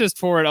racist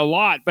for it a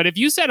lot, but if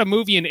you set a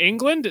movie in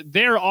England,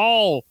 they're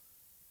all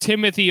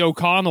Timothy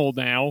O'Connell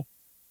now.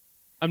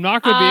 I'm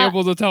not going to be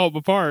able to tell them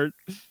apart.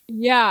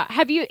 Yeah.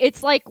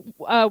 It's like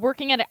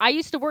working I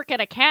used to work at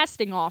a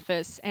casting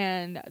office,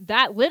 and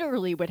that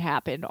literally would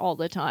happen all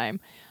the time.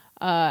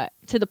 To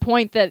the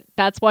point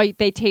that's why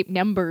they tape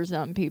numbers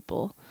on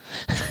people.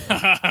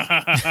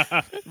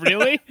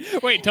 Really?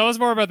 Wait, tell us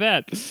more about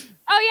that.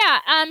 Oh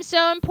yeah.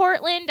 So in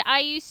Portland, I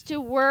used to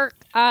work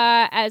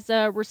as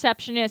a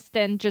receptionist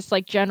and just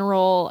like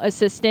general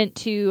assistant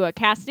to a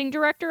casting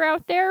director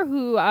out there.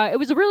 Who it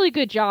was a really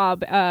good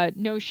job.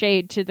 No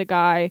shade to the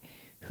guy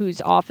whose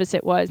office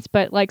it was,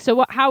 but like,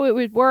 so how it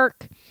would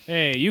work.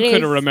 Hey, you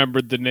could have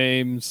remembered the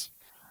names.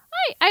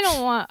 I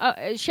don't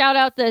want shout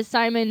out the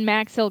Simon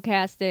Maxill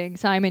casting.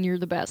 Simon, you're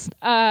the best.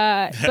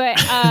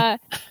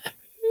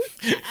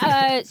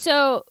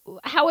 So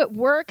how it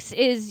works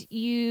is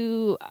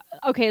so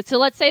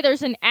let's say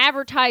there's an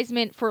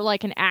advertisement for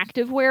like an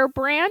activewear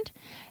brand.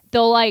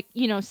 They'll like,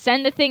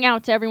 send the thing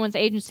out to everyone's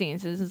agency and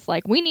says, it's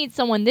like, we need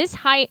someone this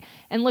height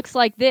and looks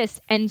like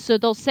this. And so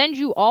they'll send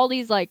you all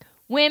these like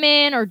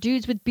women or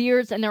dudes with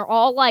beards, and they're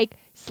all like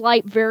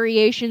slight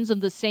variations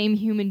of the same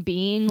human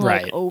being,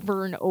 like Right.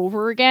 over and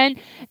over again.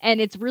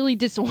 And it's really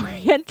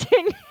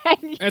disorienting.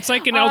 It's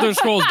like an Elder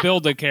Scrolls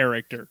Build-A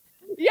character.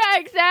 Yeah,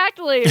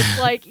 exactly. It's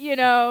like,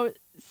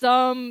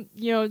 some,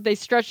 they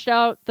stretched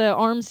out the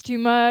arms too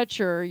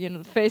much, or,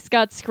 the face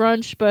got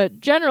scrunched, but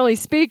generally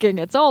speaking,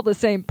 it's all the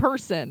same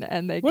person.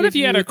 And What if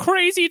you had a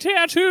crazy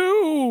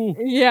tattoo?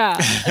 Yeah,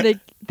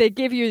 they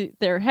give you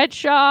their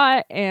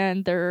headshot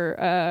and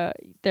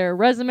their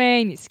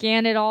resume, and you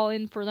scan it all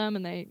in for them,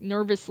 and they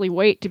nervously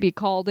wait to be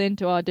called in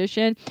to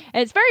audition.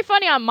 And it's very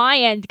funny on my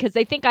end because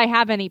they think I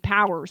have any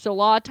power. So a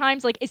lot of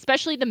times, like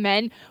especially the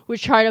men would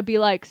try to be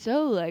like,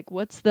 "So, like,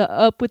 what's the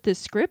up with the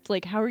script?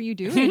 Like, how are you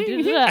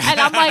doing?" And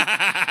I'm like,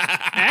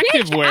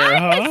 Activewear,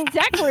 I'm huh? the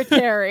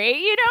secretary,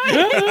 you know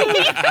what I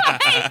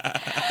mean?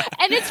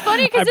 And it's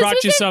funny I because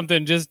brought you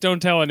something. Just don't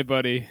tell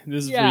anybody.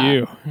 This is Yeah. for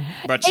you.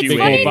 But It's you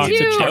funny, ate box of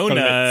too.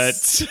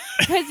 donuts.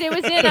 because it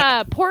was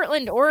in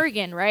Portland,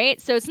 Oregon, right?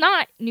 So it's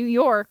not New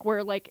York,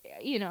 where like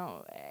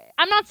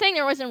I'm not saying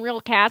there wasn't real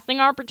casting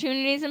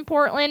opportunities in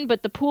Portland,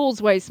 but the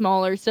pool's way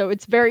smaller, so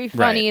it's very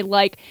funny,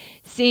 like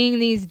seeing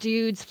these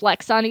dudes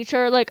flex on each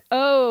other, like,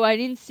 "Oh, I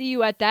didn't see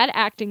you at that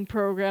acting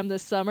program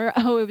this summer.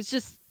 Oh, it was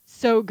just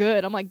so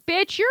good." I'm like,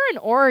 "Bitch, you're in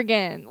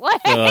Oregon."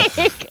 Like,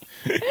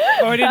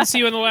 Oh, I didn't see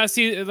you in the last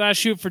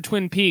shoot for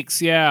Twin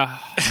Peaks. Yeah,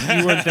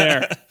 you weren't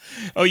there.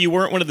 Oh, you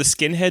weren't one of the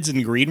skinheads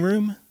in Green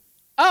Room?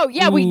 oh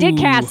yeah, we did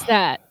Ooh. cast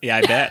that. Yeah,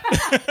 I bet.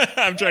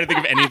 I'm trying to think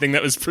of anything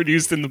that was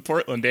produced in the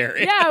Portland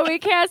area. Yeah, we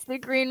cast the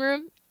Green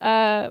Room.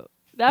 That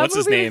What's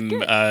his movie was name?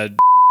 good.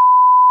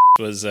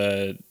 was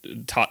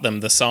taught them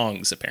the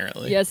songs,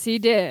 apparently. Yes, he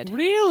did.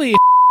 Really?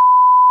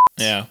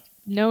 Yeah.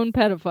 Known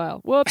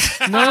pedophile. Whoops.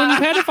 Known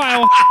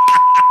pedophile.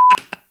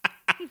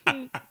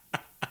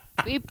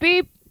 Beep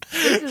beep.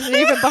 This isn't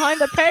even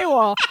behind the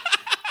paywall.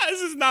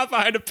 This is not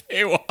behind a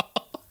paywall.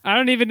 I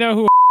don't even know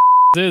who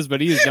is, but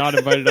he is not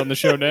invited on the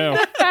show now.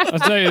 I'll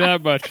tell you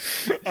that much.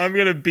 I'm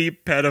gonna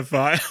beep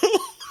pedophile.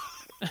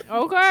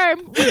 Okay.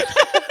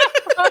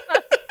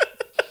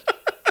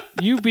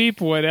 You beep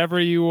whatever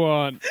you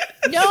want.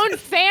 Known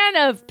fan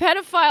of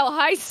pedophile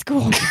high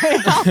school.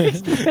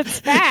 It's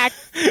fact.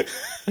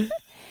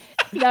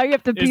 Now you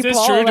have to beep Is this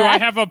all true? that. Do I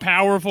have a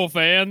powerful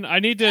fan? I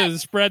need to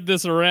spread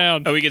this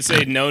around. Oh, we could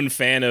say known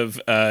fan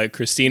of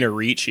Christina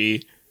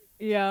Ricci.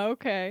 Yeah,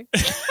 okay.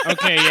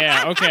 Okay,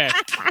 yeah, okay.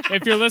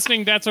 If you're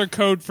listening, that's our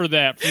code for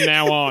that from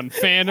now on.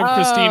 Fan of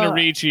Christina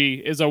Ricci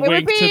is a would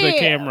wink to the be-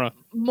 camera.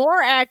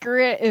 More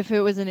accurate if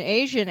it was an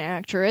Asian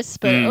actress,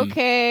 but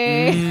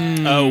okay.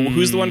 Oh,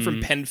 who's the one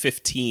from Pen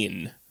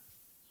 15?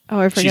 Oh,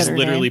 I forget She's her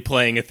literally name.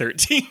 playing a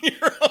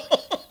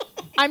 13-year-old.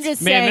 I'm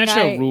just Man, saying.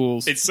 that show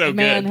rules. It's so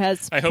Man good.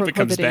 has I hope it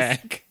comes proclivities.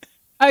 back.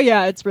 Oh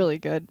yeah, it's really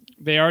good.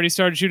 They already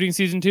started shooting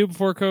season 2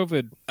 before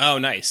COVID. Oh,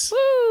 nice.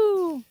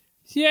 Woo!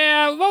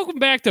 Yeah, welcome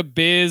back to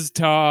Biz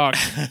Talk.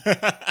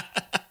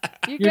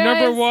 You Your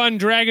guys, number one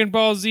Dragon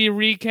Ball Z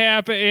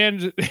recap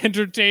and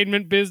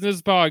entertainment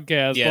business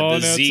podcast. Yeah,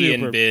 Falling the Out Z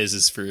Super. in biz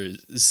is for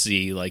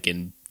Z, like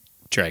in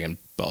Dragon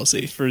Ball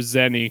Z. For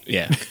Zenny.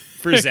 Yeah.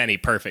 For Zenny,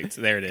 perfect.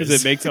 There it Because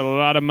is. it makes a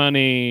lot of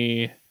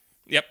money.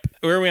 Yep.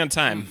 Where are we on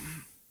time?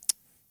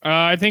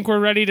 I think we're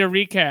ready to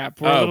recap.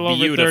 We're a Oh, little over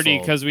beautiful. 30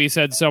 because we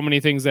said so many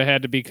things that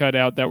had to be cut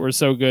out that were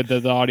so good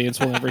that the audience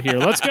will never hear.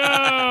 Let's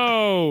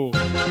go!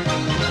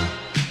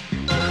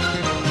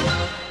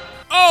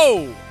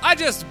 Oh, I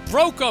just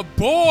broke a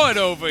board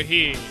over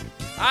here.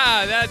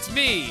 Ah, that's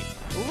me,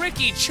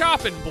 Ricky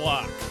Chopping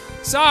Block.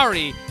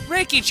 Sorry,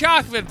 Ricky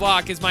Chopping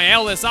Block is my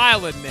Ellis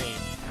Island name.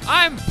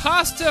 I'm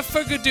Pasta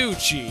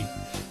Fugaducci.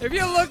 If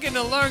you're looking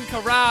to learn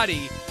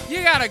karate,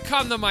 you gotta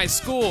come to my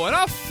school and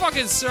I'll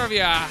fucking serve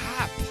you a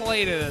hot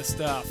plate of this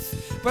stuff.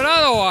 But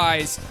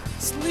otherwise,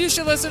 you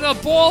should listen to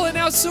Ballin'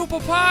 Out Super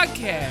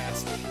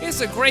Podcast.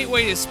 It's a great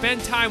way to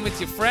spend time with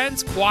your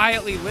friends,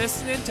 quietly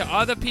listening to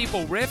other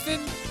people riffing,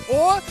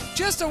 or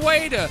just a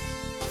way to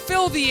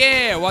fill the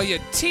air while you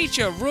teach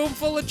a room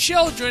full of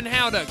children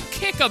how to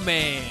kick a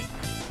man.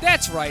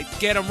 That's right,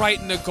 get them right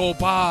in the go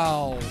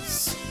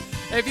balls.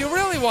 If you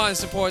really want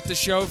to support the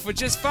show for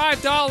just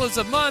 $5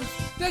 a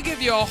month, they'll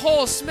give you a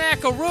whole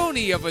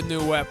smackaroonie of a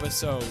new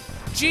episode.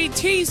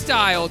 GT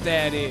style,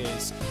 that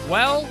is.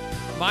 Well,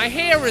 my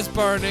hair is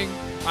burning.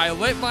 I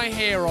lit my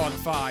hair on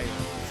fire.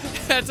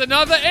 That's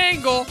another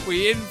angle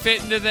we didn't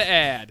fit into the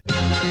ad.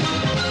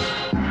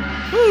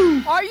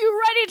 Are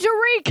you ready to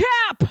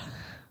recap?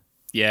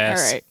 Yes.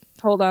 All right.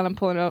 Hold on, I'm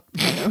pulling up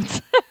my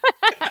notes.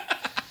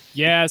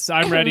 Yes,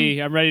 I'm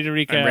ready. I'm ready to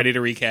recap. I'm ready to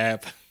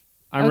recap.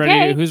 I'm Okay.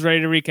 ready. Who's ready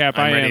to recap?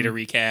 I'm I ready am. to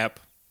recap.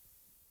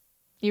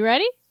 You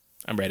ready?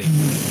 I'm ready.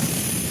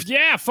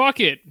 Yeah, fuck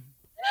it.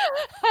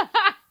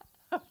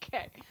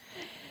 Okay.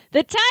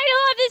 The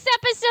title of this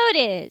episode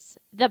is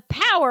The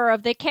Power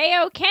of the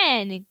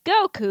Kaioken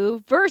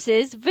Goku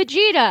versus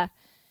Vegeta.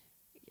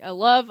 I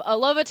love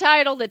a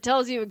title that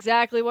tells you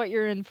exactly what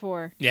you're in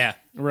for. Yeah.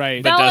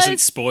 Right. That Fellas. doesn't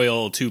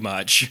spoil too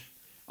much.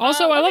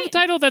 Also, I let love me- a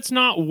title that's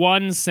not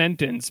one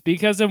sentence,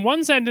 because in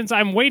one sentence,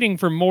 I'm waiting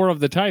for more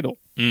of the title.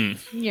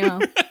 Yeah.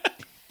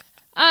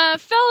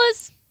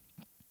 Fellas,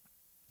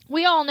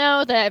 we all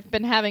know that I've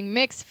been having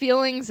mixed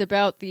feelings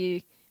about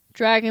the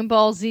Dragon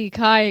Ball Z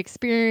Kai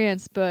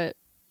experience, but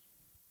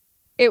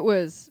it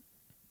was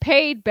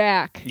paid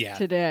back Yeah.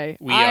 today.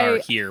 We are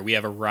here. We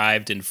have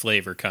arrived in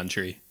flavor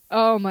country.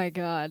 Oh my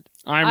god.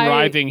 I'm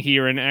writhing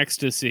here in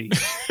ecstasy.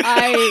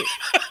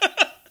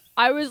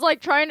 I was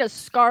like trying to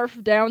scarf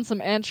down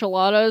some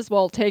enchiladas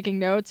while taking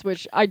notes,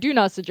 which I do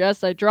not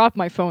suggest. I dropped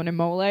my phone in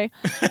Mole.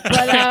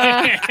 But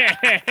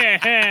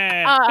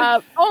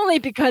only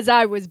because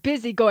I was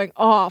busy going,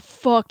 oh,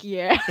 fuck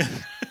yeah.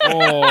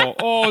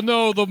 oh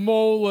no, the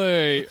mole.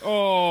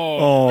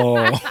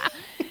 Oh.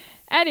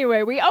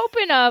 Anyway, we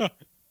open up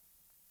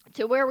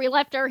to where we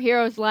left our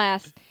heroes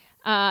last.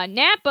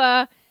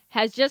 Nappa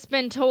has just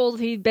been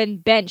told he'd been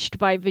benched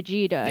by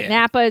Vegeta. Yeah.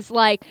 Nappa is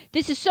like,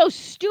 this is so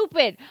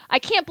stupid. I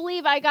can't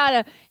believe I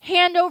gotta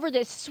hand over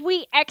this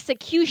sweet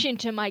execution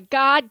to my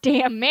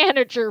goddamn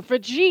manager,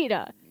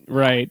 Vegeta.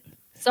 Right.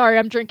 Sorry,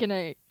 I'm drinking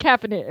a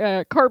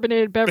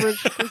carbonated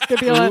beverage. It's gonna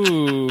be a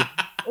Ooh.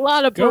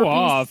 lot of Go burpees.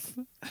 off.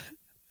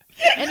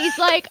 And he's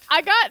like,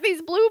 I got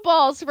these blue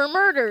balls for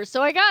murder,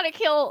 so I gotta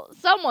kill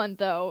someone,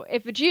 though,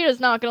 if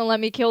Vegeta's not gonna let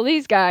me kill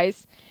these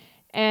guys.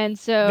 And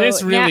so...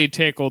 This really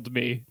tickled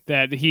me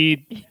that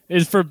he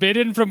is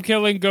forbidden from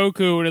killing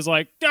Goku and is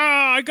like,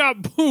 I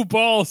got blue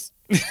balls.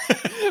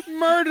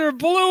 Murder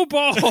blue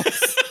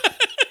balls.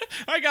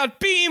 I got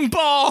beam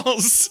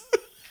balls.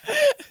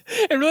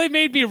 It really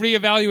made me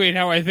reevaluate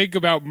how I think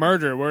about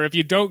murder, where if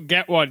you don't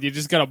get one, you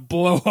just gotta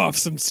blow off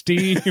some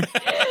steam.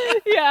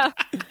 Yeah.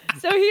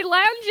 So he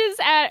lounges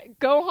at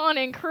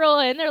Gohan and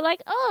Krillin, and they're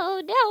like,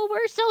 "Oh no,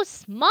 we're so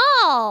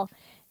small."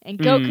 And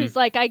Goku's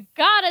like, "I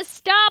gotta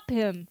stop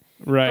him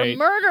Right. from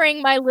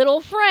murdering my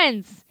little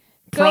friends."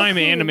 Prime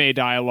Goku- anime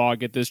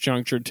dialogue at this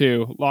juncture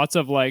too. Lots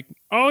of like,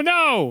 "Oh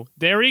no,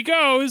 there he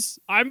goes!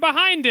 I'm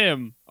behind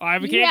him. I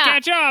can't Yeah.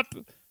 catch up.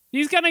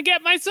 He's gonna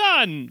get my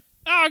son.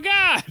 Oh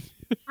God!"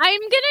 I'm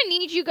gonna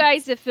need you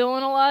guys to fill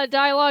in a lot of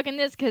dialogue in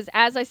this because,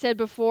 as I said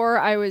before,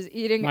 I was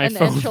eating My an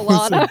phone was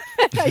enchilada.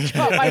 I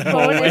dropped my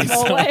phone in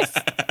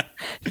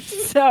mole.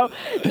 So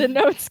the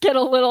notes get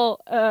a little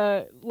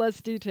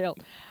less detailed.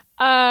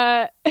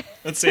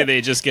 Let's say they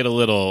just get a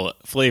little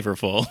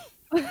flavorful.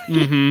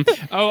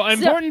 Oh,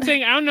 important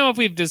thing. I don't know if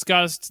we've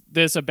discussed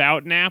this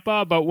about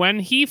Nappa, but when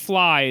he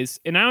flies,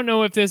 and I don't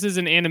know if this is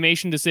an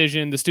animation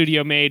decision the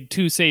studio made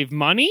to save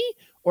money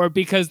or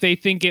because they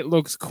think it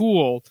looks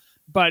cool,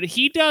 but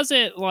he does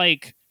it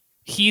like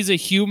he's a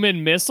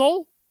human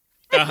missile.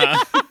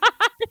 Uh-huh.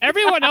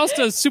 Everyone else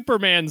does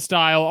Superman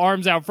style,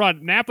 arms out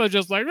front. Nappa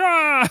just like,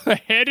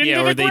 head into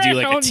Yeah, the or they do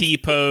like a ground. T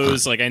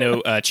pose. Like I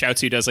know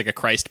Chaozu does like a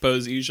Christ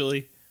pose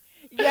usually.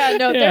 Yeah,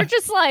 no, Yeah. they're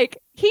just like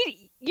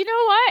you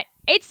know what?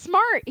 It's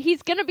smart.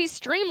 He's gonna be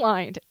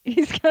streamlined.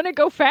 He's gonna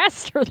go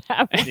faster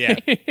that way.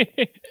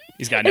 Yeah.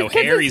 He's got no It's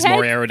 'cause hair. his He's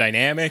more head-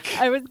 aerodynamic.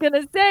 I was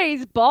gonna say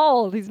he's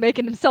bald. He's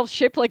making himself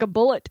shape like a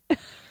bullet.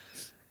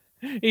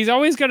 He's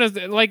always gonna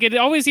like. It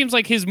always seems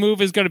like his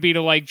move is gonna be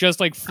to like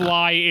just like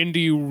fly into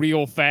you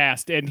real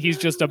fast, and he's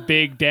just a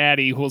big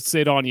daddy who'll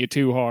sit on you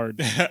too hard.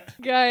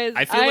 Guys,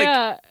 I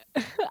feel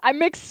I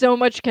mix so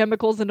much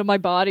chemicals into my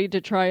body to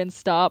try and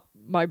stop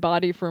my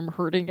body from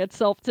hurting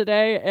itself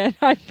today, and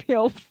I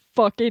feel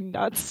fucking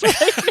nuts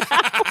right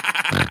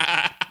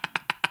now.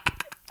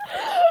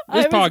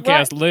 This I was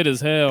podcast lit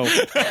as hell.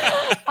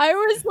 I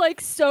was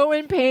like so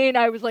in pain.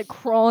 I was like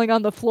crawling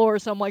on the floor.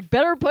 So I'm like,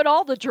 better put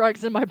all the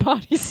drugs in my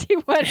body. See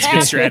what It's a good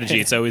happens. strategy.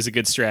 It's always a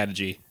good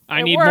strategy.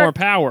 I It need worked. more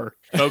power.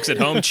 Folks at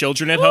home,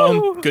 children at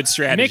home, good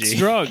strategy. Mix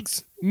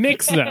drugs.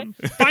 Mix them.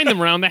 Find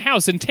them around the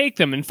house and take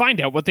them and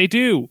find out what they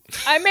do.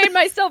 I made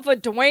myself a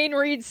Dwayne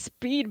Reed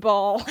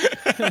speedball.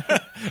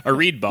 A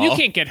reed ball. You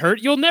can't get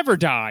hurt. You'll never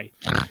die.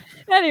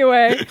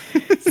 Anyway,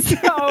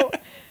 so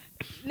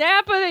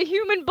Nappa the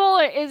human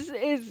bullet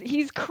is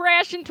he's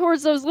crashing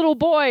towards those little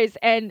boys,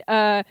 and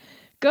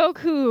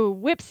Goku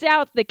whips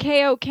out the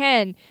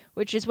Kaioken,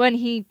 which is when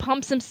he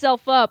pumps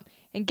himself up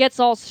and gets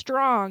all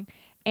strong,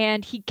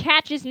 and he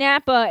catches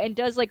Nappa and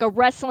does like a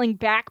wrestling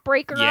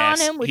backbreaker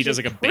Yes, on him, which he does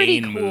is like a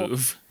pretty Bane cool.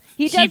 move.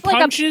 He He does like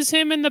punches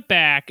him in the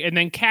back and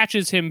then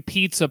catches him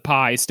pizza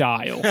pie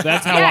style.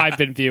 That's how Yeah. I've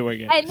been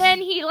viewing it. and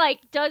then he like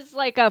does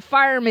like a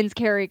fireman's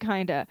carry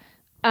kinda.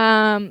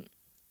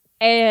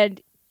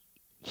 And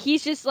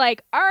he's just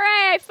like, all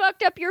right, I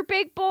fucked up your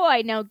big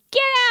boy. Now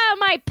get out of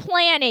my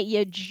planet,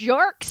 you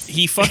jerks.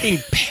 He fucking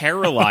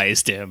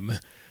paralyzed him.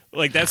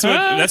 Like that's what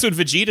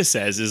Vegeta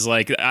says is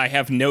like I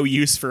have no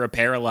use for a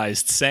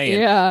paralyzed Saiyan.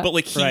 Yeah. But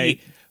like he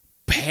Right.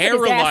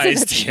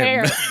 paralyzed His ass in a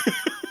him. chair.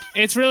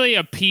 It's really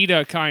a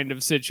PETA kind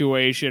of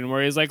situation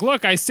where he's like,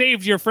 look, I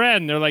saved your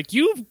friend. They're like,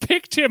 you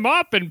picked him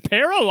up and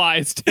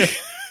paralyzed him.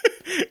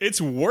 It's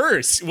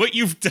worse. What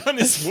you've done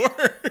is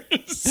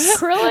worse.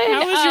 Krillin,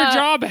 How is your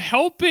job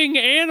helping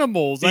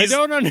animals? I He's-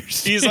 don't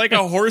understand. He's like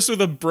a horse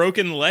with a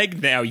broken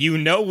leg now. You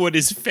know what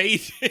his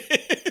fate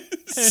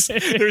is.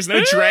 There's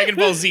no Dragon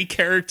Ball Z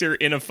character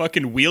in a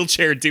fucking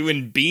wheelchair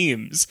doing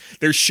beams.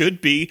 There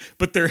should be,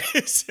 but there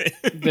isn't.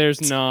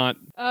 There's not.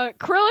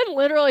 Krillin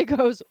literally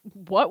goes,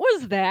 what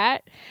was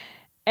that?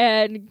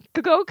 And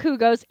Goku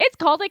goes, it's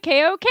called a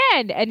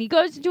Kaioken. And he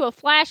goes into a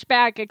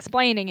flashback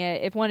explaining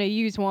it, if one of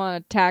you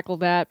want to tackle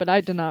that, but I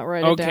did not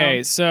write it down.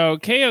 Okay, so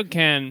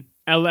Kaioken,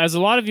 as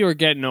a lot of you are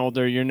getting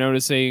older, you're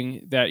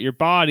noticing that your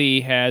body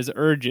has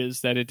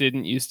urges that it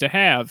didn't used to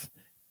have.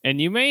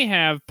 And you may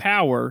have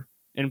power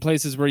in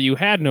places where you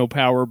had no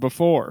power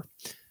before.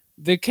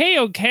 The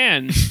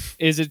Kaioken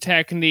is a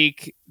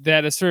technique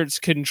that asserts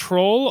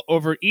control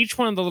over each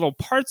one of the little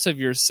parts of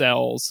your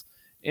cells,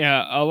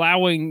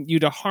 allowing you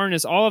to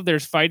harness all of their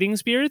fighting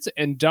spirits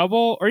and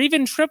double or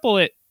even triple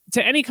it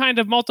to any kind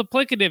of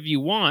multiplicative you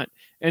want.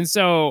 And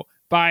so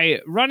by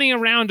running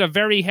around a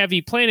very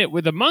heavy planet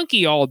with a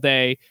monkey all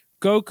day,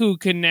 Goku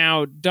can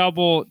now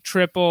double,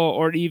 triple,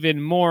 or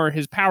even more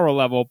his power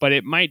level, but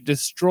it might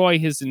destroy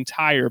his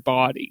entire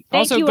body. Thank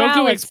Also, you, Goku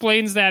Alex.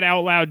 explains that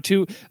out loud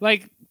too.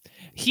 Like,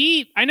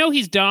 I know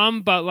he's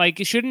dumb, but like,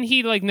 shouldn't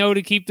he like know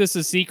to keep this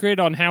a secret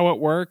on how it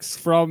works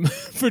from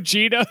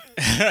Vegeta?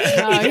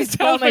 No, He he's just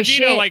tells dumb as Vegeta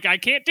shit. like, I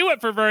can't do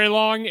it for very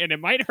long, and it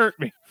might hurt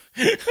me.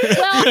 Well,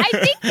 I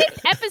think this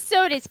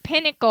episode is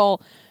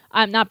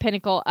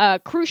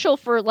crucial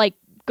for like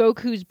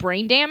Goku's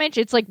brain damage.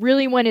 It's like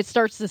really when it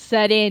starts to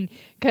set in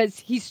because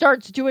he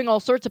starts doing all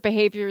sorts of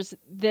behaviors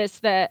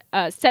that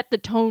set the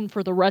tone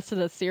for the rest of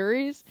the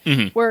series.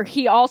 Where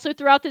he also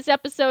throughout this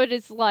episode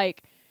is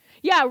like,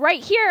 yeah,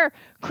 right here,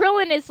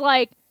 Krillin is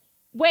like,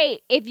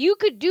 wait, if you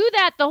could do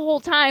that the whole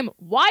time,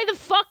 why the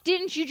fuck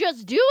didn't you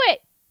just do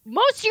it?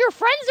 Most of your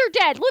friends are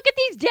dead. Look at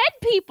these dead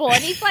people.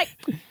 And he's like,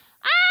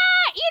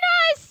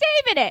 I was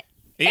saving it.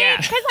 Yeah.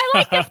 Because I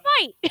like to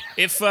fight.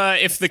 If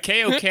the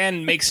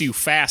Kaioken makes you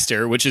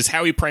faster, which is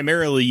how he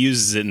primarily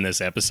uses it in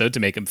this episode to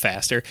make him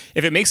faster,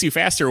 if it makes you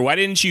faster, why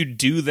didn't you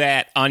do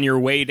that on your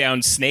way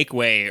down Snake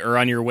Way or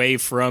on your way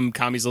from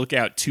Kami's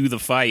Lookout to the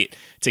fight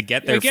to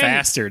get there Again-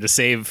 faster to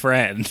save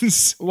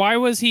friends? Why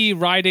was he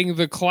riding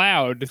the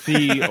cloud?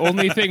 The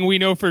only thing we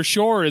know for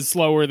sure is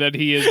slower than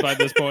he is by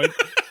this point.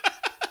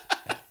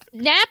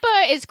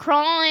 Nappa is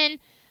crawling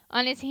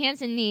on his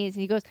hands and knees,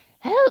 and he goes,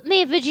 "Help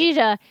me,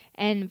 Vegeta!"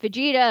 And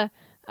Vegeta,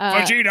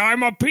 Vegeta,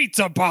 I'm a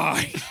pizza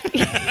pie.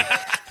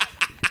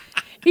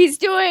 he's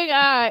doing,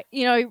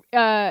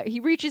 he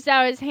reaches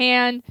out his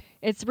hand.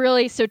 It's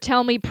really, so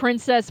tell me,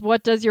 princess,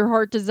 what does your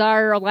heart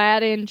desire,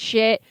 Aladdin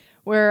shit,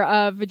 where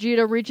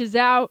Vegeta reaches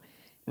out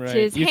to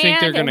his You hand. think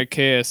they're gonna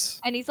kiss?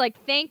 And he's like,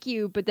 thank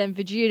you, but then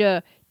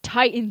Vegeta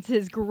tightens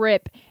his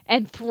grip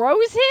and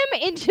throws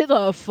him into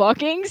the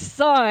fucking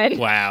sun.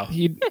 Wow.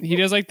 He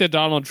does like the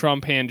Donald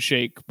Trump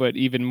handshake, but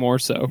even more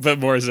so. But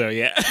more so,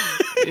 yeah.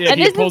 Yeah, And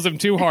he this pulls him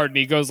too hard and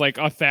he goes like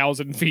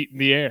 1,000 feet in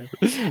the air.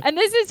 And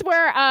this is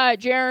where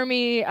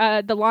Jeremy,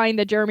 the line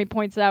that Jeremy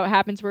points out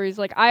happens where he's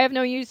like, I have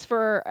no use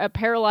for a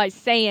paralyzed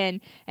Saiyan,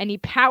 and he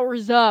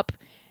powers up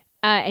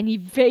and he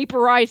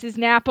vaporizes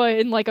Nappa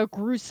in like a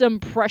gruesome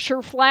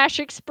pressure flash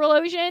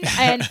explosion.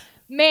 And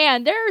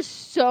man, there are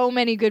so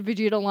many good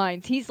Vegeta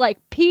lines. He's like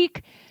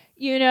peak,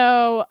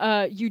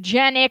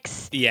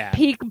 eugenics, Yeah.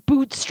 peak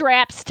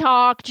bootstraps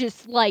talk,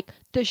 just like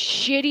the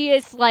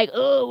shittiest, like,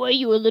 oh, what are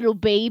you, a little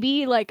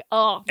baby? Like,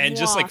 oh, And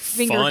just like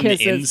finger fun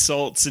kisses.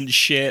 insults and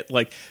shit.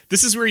 Like,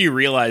 this is where you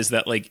realize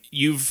that like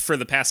you've for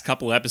the past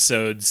couple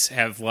episodes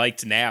have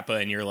liked Nappa,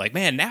 and you're like,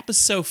 man, Nappa's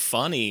so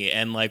funny,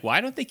 and like,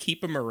 why don't they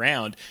keep him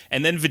around?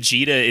 And then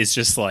Vegeta is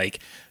just like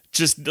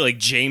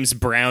James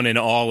Brown and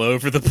all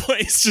over the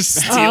place, just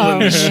stealing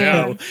the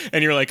show.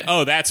 And you're like,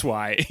 oh, that's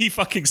why he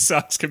fucking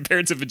sucks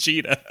compared to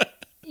Vegeta.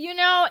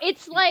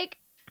 It's like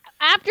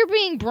after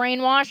being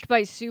brainwashed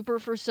by Super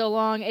for so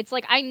long, it's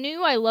like I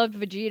knew I loved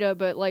Vegeta,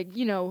 but like,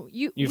 You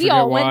we forget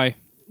all why.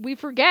 we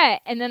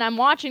forget, and then I'm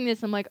watching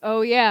this, I'm like,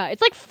 oh yeah,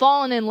 it's like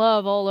falling in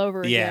love all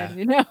over Yeah.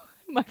 again,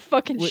 My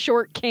fucking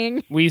short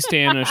king. We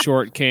stand a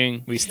short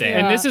king. We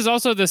stand. And this is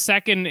also the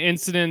second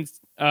incident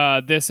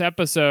this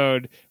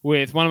episode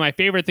with one of my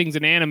favorite things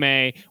in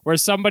anime where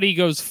somebody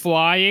goes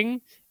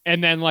flying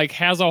and then like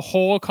has a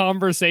whole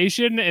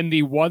conversation in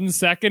the 1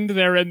 second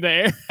they're in the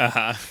air.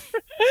 Uh-huh.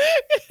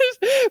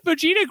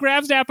 Vegeta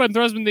grabs Nappa and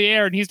throws him in the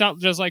air, and he's not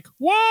just like,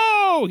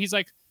 whoa! He's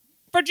like,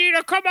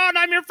 Vegeta, come on,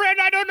 I'm your friend.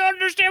 I don't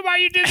understand why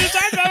you did this.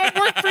 I've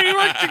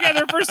worked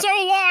together for so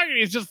long. And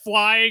he's just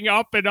flying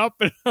up and up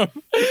and up.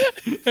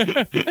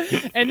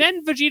 And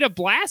then Vegeta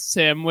blasts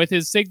him with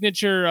his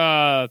signature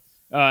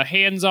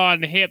hands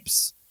on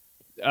hips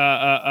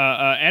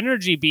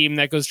energy beam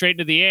that goes straight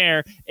into the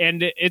air.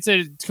 And it's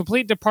a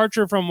complete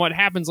departure from what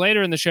happens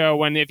later in the show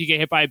when if you get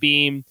hit by a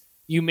beam,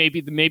 you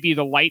maybe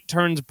the light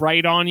turns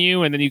bright on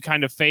you and then you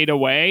kind of fade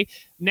away.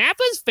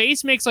 Nappa's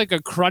face makes like a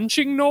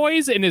crunching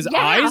noise and his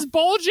eyes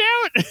bulge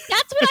out.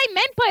 That's what I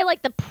meant by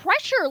like the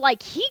pressure.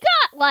 Like he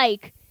got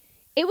like,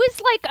 it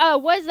was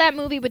like what is that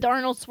movie with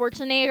Arnold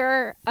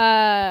Schwarzenegger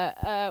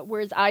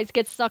where his eyes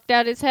get sucked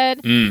out his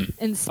head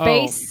in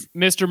space? Oh,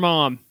 Mr.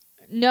 Mom.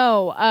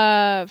 No,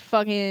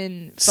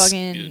 fucking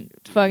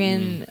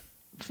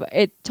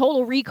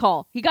Total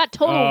Recall. He got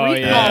Total Recall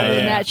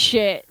in that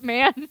shit,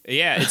 man.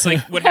 Yeah, it's like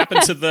what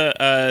happened to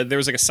the there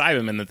was like a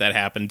Cyberman that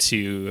happened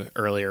to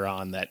earlier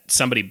on that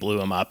somebody blew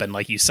him up and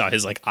like you saw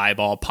his like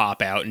eyeball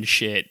pop out and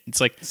shit.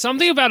 It's like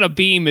Something about a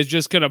beam is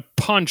just gonna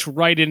punch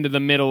right into the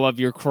middle of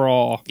your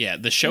craw. yeah,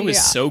 the show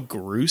is so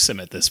gruesome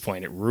at this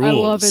point. It rules.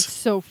 I love it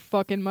so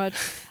fucking much.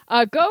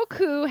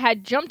 Goku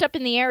had jumped up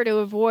in the air to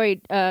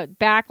avoid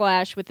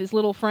backlash with his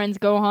little friends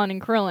Gohan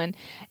and Krillin,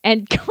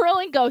 and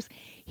Krillin goes,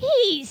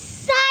 he's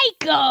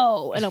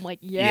psycho, and I'm like,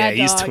 yeah,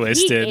 he's dog,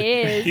 twisted. He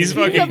is. He's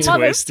fucking a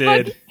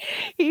twisted.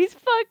 He's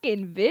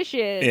fucking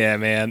vicious. Yeah,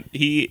 man.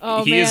 He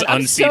Oh, is man,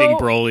 I'm unseating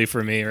so- Broly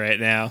for me right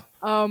now.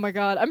 Oh my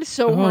god, I'm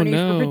so Oh, horny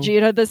no. for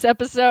Vegeta this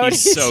episode.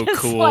 He's so just,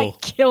 cool. like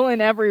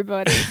killing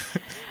everybody.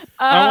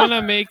 I want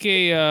to make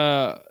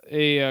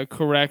a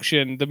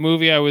correction. The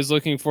movie I was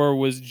looking for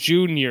was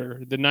Junior,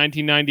 the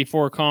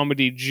 1994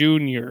 comedy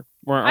Junior,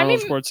 where Arnold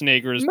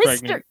Schwarzenegger is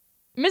pregnant.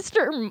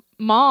 Mr.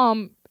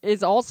 Mom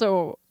is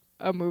also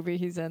a movie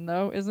he's in,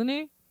 though, isn't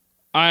he?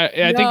 I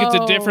think it's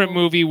a different No.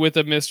 movie with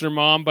a Mr.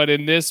 Mom, but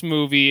in this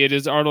movie, it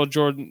is Arnold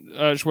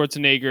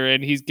Schwarzenegger,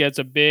 and he gets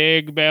a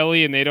big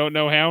belly, and they don't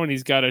know how, and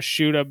he's got to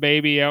shoot a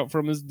baby out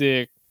from his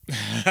dick.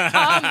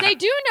 They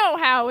do know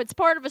how. It's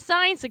part of a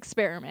science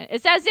experiment.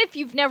 It's as if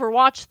you've never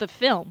watched the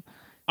film.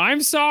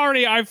 I'm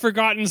sorry, I've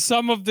forgotten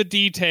some of the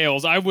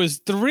details. I was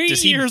 3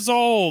 Does he- years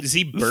old. Does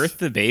he birth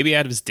the baby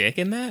out of his dick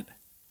in that?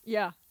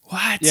 Yeah.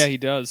 What? Yeah, he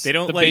does. They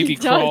don't, the like- baby He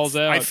does. crawls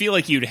out. I feel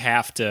like you'd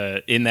have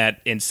to, in that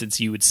instance,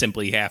 you would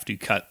simply have to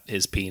cut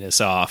his penis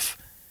off.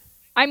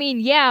 I mean,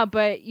 yeah,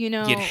 but, you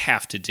know, You'd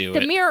have to do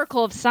the it.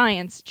 miracle of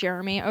science,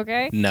 Jeremy,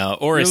 okay? No,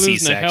 or You're a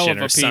losing a hell C-section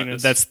of a or something.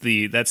 penis.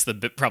 That's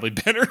the probably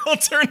better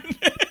alternative.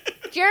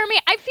 Jeremy,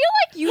 I feel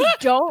like you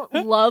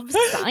don't love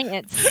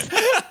science.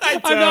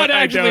 I'm not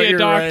I actually don't, a you're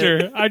doctor.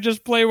 right. I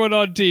just play one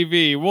on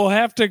TV. We'll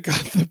have to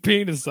cut the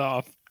penis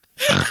off.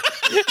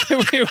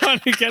 We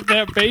want to get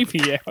that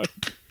baby out.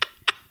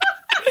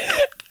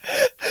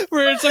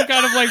 We're in some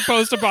kind of like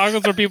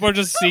post-apocalypse where people are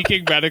just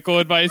seeking medical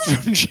advice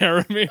from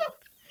Jeremy.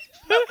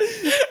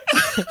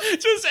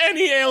 Just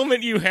any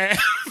ailment you have.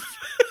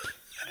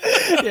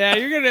 Yeah,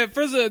 you're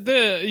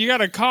gonna you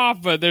got a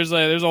cough, but there's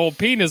a whole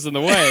penis in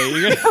the way.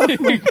 You gotta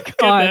get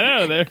that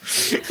out of there.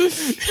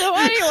 So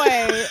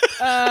anyway,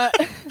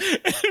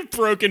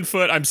 Broken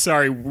foot. I'm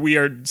sorry. We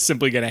are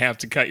simply going to have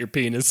to cut your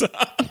penis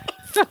off.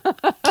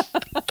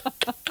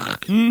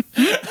 oh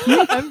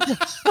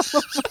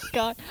my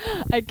god,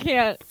 I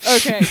can't.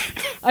 Okay,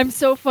 I'm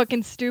so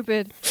fucking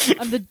stupid.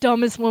 I'm the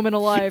dumbest woman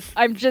alive.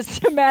 I'm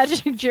just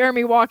imagining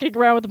Jeremy walking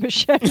around with a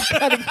machete,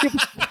 cutting people.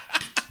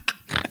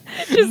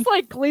 Just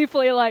like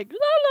gleefully, like la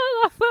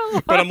la la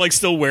la. But I'm like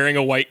still wearing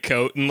a white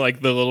coat and like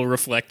the little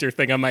reflector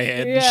thing on my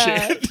head Yeah,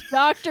 and shit.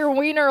 Dr.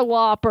 Wiener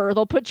Lopper.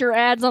 They'll put your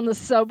ads on the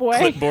subway.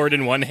 Clipboard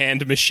in one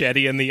hand,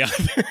 machete in the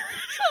other.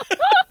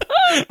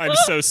 I'm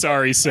so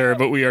sorry, sir,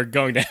 but we are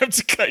going to have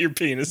to cut your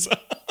penis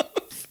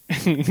off.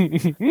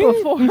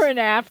 Before and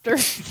after.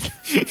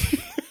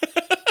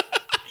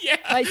 Yeah,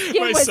 My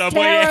skin my was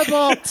subway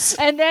terrible. ads.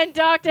 And then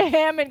Dr.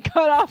 Hammond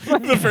cut off my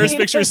The first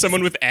picture is penis.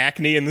 someone with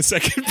acne, and the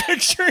second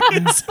picture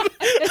is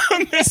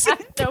a missing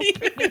No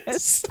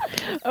penis.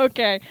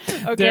 Okay.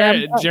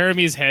 Okay.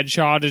 Jeremy's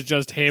headshot is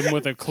just him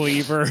with a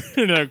cleaver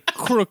and a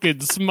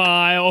crooked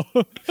smile.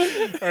 All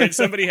right,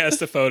 somebody has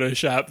to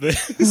Photoshop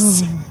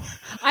this.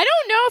 I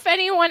don't know if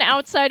anyone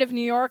outside of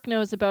New York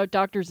knows about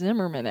Dr.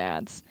 Zimmerman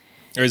ads.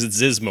 Or is it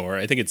Zizmore?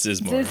 I think it's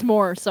Zizmore.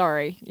 Zizmore,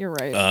 sorry. You're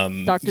right.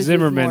 Dr.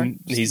 Zimmerman.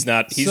 He's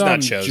not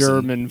Some chosen.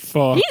 German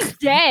fuck. He's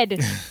dead.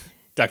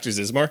 Dr.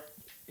 Zizmore?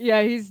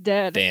 Yeah, he's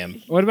dead.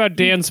 Damn. What about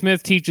Dan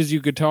Smith teaches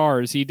you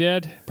guitar? Is he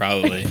dead?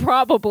 Probably.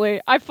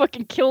 Probably. I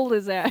fucking killed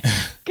his ass.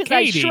 Because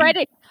I Katie.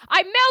 shredded.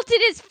 I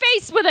melted his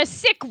face with a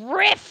sick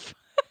riff.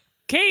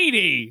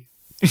 Katie!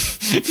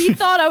 He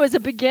thought I was a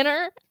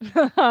beginner.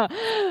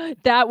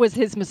 That was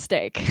his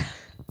mistake.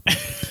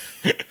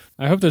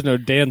 I hope there's no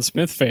Dan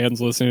Smith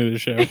fans listening to the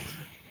show.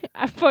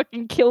 I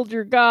fucking killed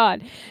your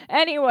god.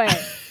 Anyway,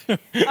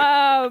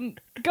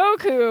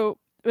 Goku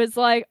was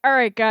like, all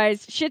right,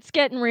 guys, shit's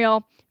getting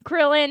real.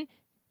 Krillin,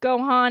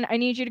 Gohan, I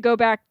need you to go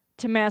back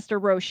to Master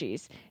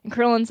Roshi's. And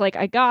Krillin's like,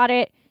 I got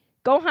it.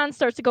 Gohan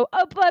starts to go,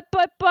 oh,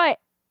 but.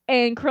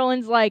 And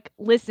Krillin's like,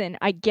 listen,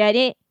 I get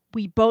it.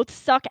 We both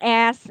suck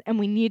ass and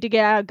we need to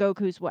get out of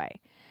Goku's way.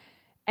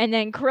 And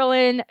then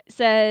Krillin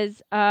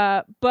says,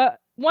 but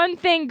one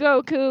thing,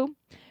 Goku,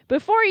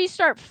 before you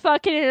start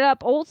fucking it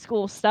up old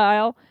school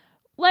style,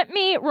 let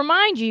me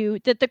remind you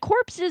that the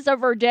corpses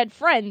of our dead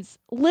friends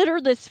litter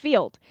this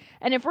field.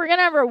 And if we're going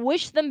to ever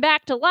wish them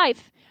back to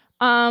life,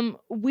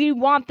 we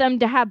want them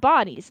to have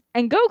bodies.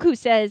 And Goku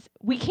says,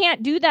 we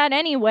can't do that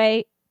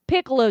anyway.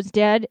 Piccolo's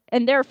dead,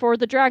 and therefore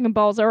the Dragon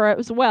Balls are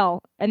as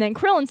well. And then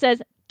Krillin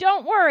says,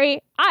 don't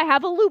worry, I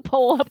have a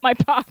loophole up my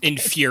pocket.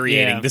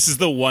 Infuriating. Yeah. This is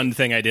the one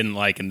thing I didn't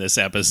like in this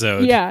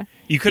episode. Yeah.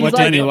 You couldn't What let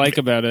didn't it you like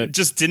about it?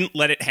 Just didn't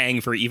let it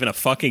hang for even a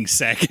fucking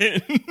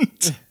second.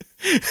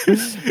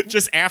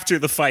 Just after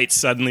the fight,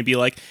 suddenly be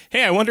like,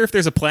 hey, I wonder if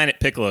there's a planet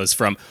Piccolo's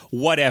from.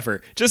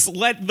 Whatever. Just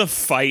let the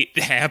fight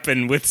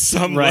happen with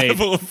some Right.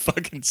 level of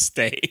fucking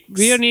stakes.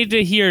 We don't need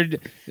to hear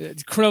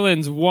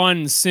Krillin's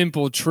one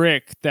simple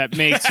trick that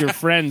makes your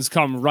friends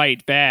come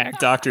right back.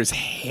 Doctors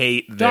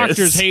hate this.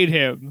 Doctors hate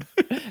him.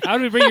 How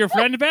do we bring your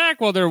friend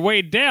back? Well, they're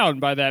weighed down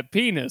by that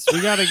penis.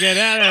 We got to get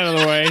that out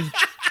of the way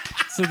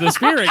so the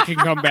spirit can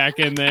come back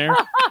in there.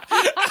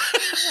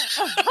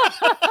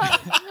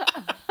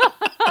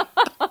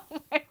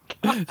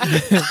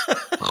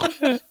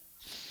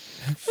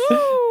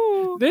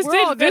 Ooh, This we're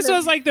all this gonna-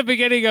 was like the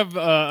beginning of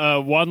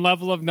one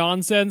level of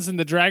nonsense in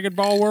the Dragon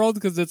Ball world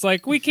because it's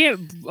like we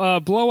can't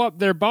blow up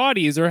their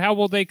bodies or how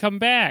will they come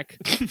back?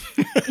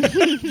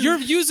 You're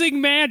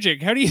using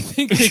magic. How do you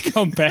think they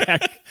come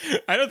back?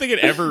 I don't think it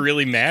ever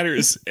really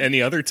matters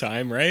any other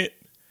time, right?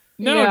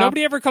 No, Yeah.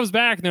 nobody ever comes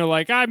back and they're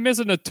like, I'm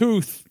missing a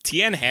tooth.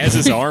 Tien has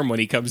his arm when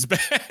he comes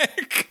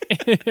back.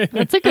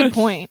 That's a good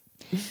point.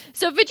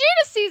 So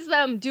Vegeta sees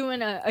them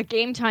doing a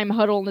game time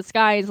huddle in the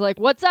sky. He's like,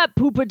 what's up,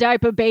 poopa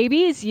diaper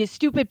babies? You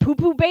stupid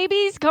poo-poo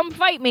babies? Come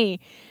fight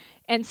me.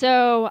 And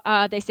so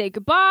they say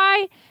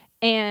goodbye.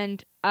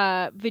 And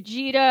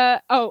Vegeta...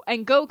 Oh,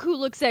 and Goku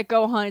looks at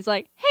Gohan. He's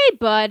like, hey,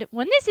 bud,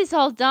 when this is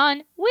all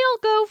done, we'll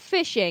go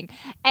fishing.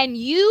 And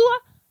you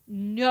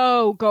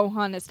know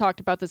Gohan has talked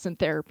about this in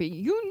therapy.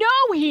 You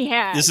know he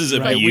has. This is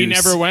abuse. Right, we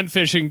never went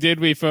fishing, did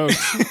we, folks?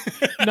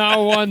 Not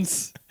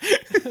once.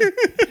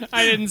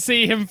 I didn't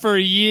see him for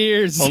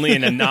years. Only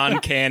in a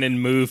non-canon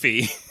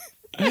movie.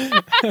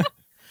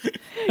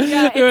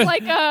 Yeah, it's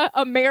like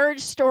a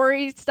Marriage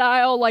Story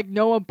style, like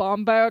Noah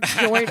Baumbach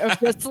joint of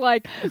just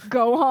like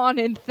Gohan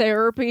in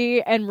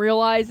therapy and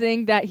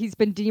realizing that he's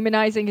been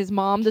demonizing his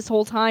mom this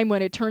whole time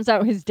when it turns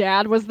out his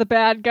dad was the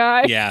bad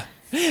guy. Yeah.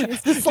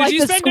 It's just Did like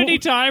you the spend school- any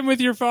time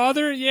with your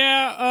father?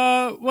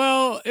 Yeah,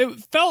 well, it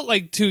felt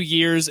like 2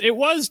 years. It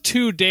was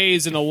 2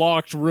 days in a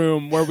locked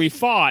room where we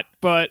fought,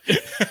 but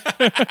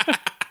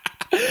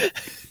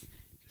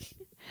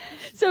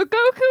So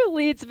Goku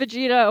leads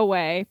Vegeta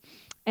away,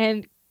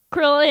 and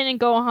Krillin and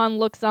Gohan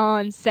looks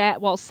on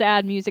while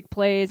sad music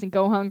plays, and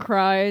Gohan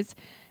cries.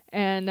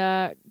 And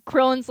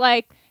Krillin's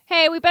like,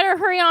 "Hey, we better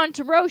hurry on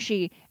to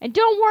Roshi. And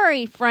don't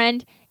worry,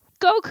 friend.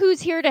 Goku's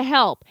here to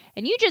help.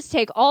 And you just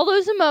take all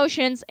those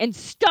emotions and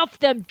stuff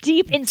them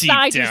deep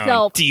inside deep down,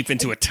 yourself. deep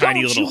into a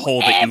tiny Don't little you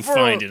hole that you ever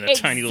find in a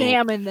tiny little.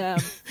 examine them.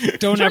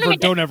 don't Turn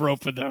 'em ever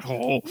open that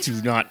hole.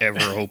 Do not ever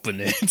open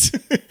it.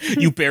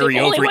 You bury The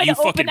only over way it. You to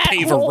open fucking that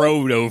pave hole- a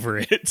road over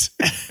it.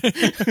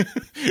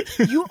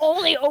 You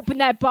only open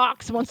that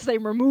box once they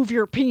remove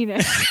your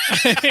penis.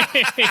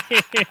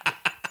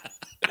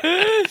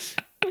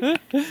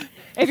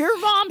 If your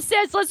mom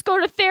says, let's go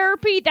to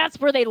therapy, that's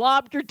where they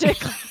lob your dick.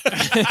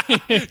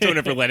 Don't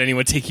ever let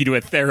anyone take you to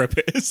a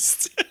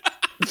therapist.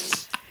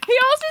 He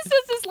also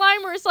says this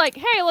line where it's like,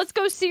 hey, let's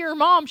go see your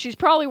mom. She's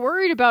probably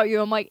worried about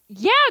you. I'm like,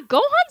 yeah,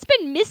 Gohan's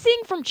been missing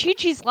from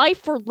Chi-Chi's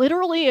life for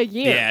literally a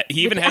year. Yeah,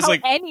 he even has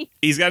without like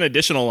he's got an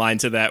additional line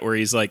to that where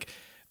he's like,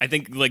 I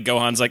think like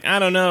Gohan's like, I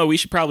don't know, we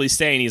should probably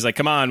stay, and he's like,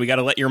 come on, we got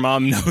to let your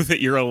mom know that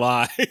you're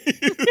alive.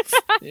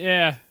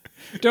 Yeah.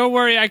 Don't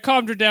worry, I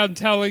calmed her down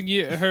telling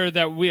her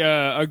that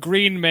a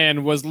green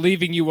man was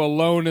leaving you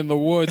alone in the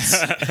woods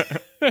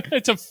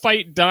to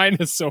fight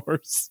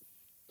dinosaurs.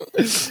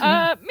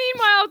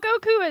 Meanwhile,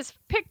 Goku has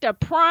picked a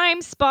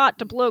prime spot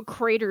to blow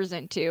craters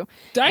into.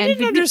 I And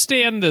didn't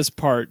understand this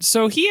part.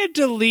 So he had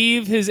to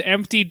leave his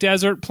empty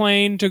desert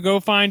plane to go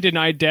find an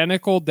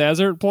identical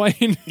desert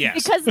plane.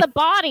 Yes. Because the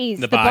bodies,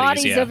 The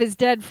bodies, yeah. of his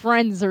dead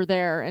friends are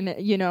there, and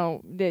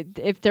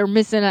if they're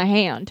missing a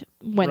hand,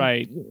 when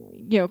Right.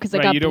 because they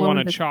Right, got you don't blown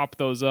want to to- chop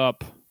those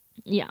up.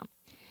 Yeah.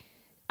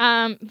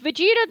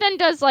 Vegeta then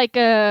does like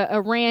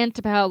a rant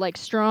about how like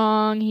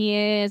strong he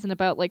is and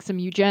about like some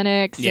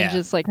eugenics Yeah. and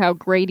just like how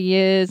great he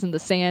is and the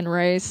Saiyan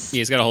race.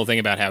 He's got a whole thing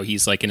about how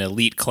he's like an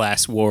elite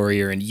class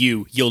warrior, and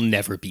you'll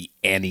never be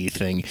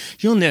anything.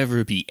 You'll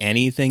never be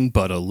anything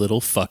but a little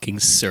fucking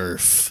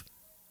serf.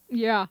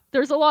 Yeah.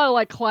 There's a lot of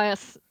like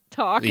class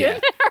talk. Yeah.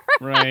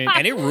 Right.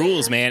 And it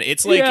rules, man.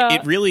 It's like, Yeah.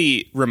 it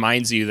really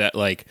reminds you that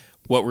like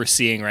what we're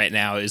seeing right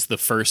now is the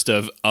first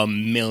of a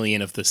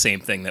million of the same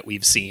thing that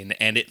we've seen.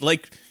 And it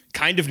like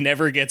kind of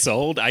never gets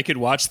old. I could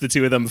watch the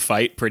two of them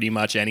fight pretty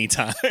much any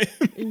time.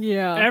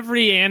 Yeah.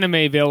 Every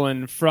anime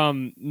villain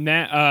from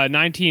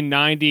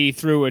 1990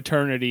 through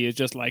eternity is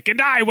just like, and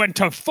I went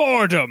to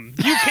Fordham.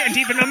 You can't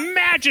even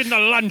imagine the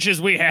lunches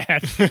we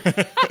had.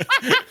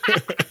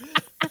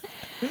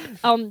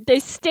 They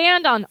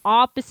stand on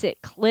opposite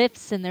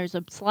cliffs and there's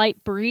a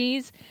slight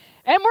breeze.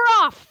 And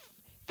we're off!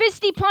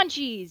 Fisty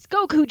punchies!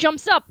 Goku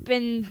jumps up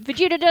and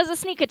Vegeta does a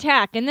sneak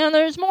attack. And then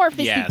there's more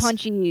fisty Yes.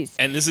 punchies.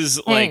 And this is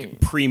like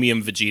And-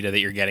 premium Vegeta that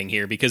you're getting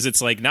here, because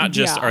it's like not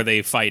just Yeah. are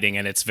they fighting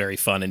and it's very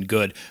fun and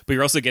good, but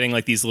you're also getting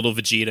like these little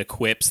Vegeta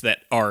quips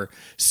that are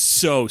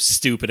so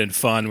stupid and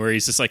fun, where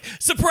he's just like,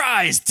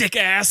 surprise, dick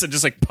ass, and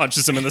just like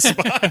punches him in the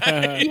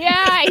spine.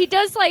 Yeah, he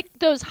does like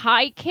those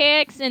high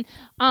kicks. And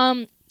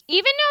even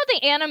though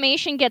the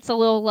animation gets a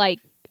little like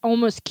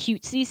almost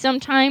cutesy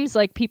sometimes,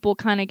 like people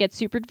kind of get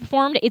super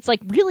deformed, it's like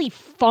really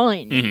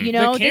fun. You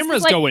know, The This is,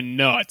 camera's like, going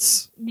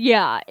nuts.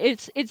 Yeah,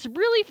 it's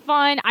really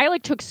fun. I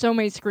like took so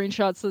many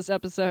screenshots this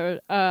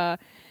episode.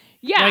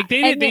 Yeah, Like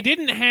and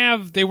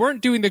they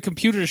weren't doing the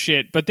computer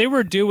shit, but they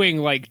were doing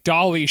like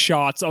dolly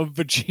shots of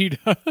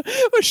Vegeta,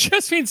 which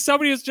just means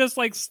somebody was just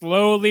like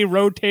slowly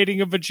rotating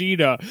a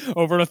Vegeta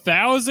over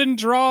 1,000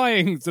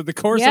 drawings in the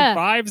course Yeah. of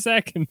 5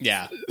 seconds.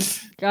 Yeah.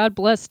 God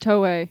bless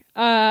Toei.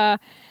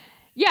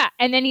 Yeah,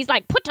 and then he's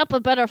like, "Put up a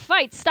better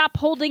fight. Stop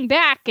holding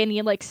back." And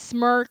he like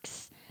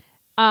smirks.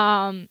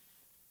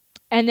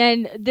 And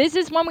then this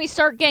is when we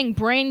start getting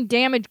brain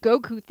damaged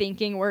Goku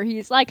thinking, where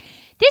he's like,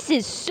 "This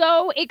is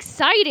so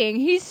exciting.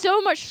 He's so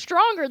much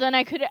stronger than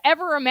I could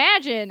ever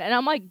imagine." And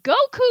I'm like, "Goku,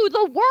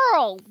 the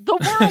world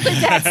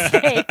is at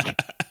stake."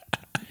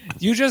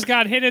 You just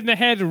got hit in the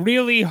head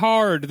really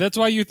hard. That's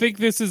why you think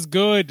this is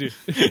good.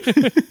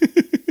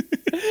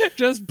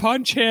 Just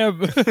punch him.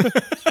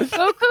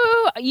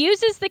 Goku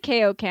uses the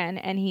Kaioken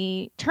and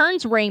he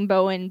turns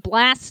Rainbow and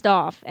blasts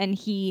off, and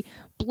he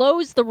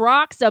blows the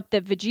rocks up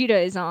that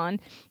Vegeta is on,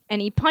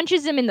 and he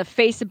punches him in the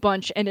face a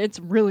bunch, and it's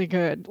really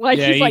good. Like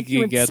Yeah, he's he- like he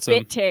doing gets spit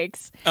him.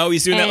 takes. Oh,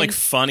 he's doing that like And-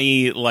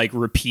 funny, like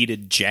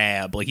repeated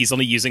jab. Like he's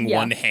only using Yeah.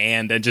 one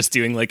hand and just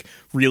doing like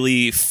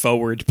really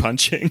forward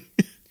punching.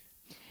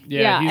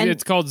 Yeah, and-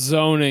 it's called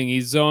zoning.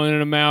 He's zoning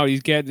him out.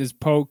 He's getting his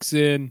pokes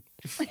in.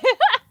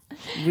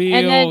 Real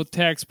And then-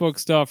 textbook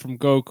stuff from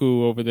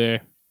Goku over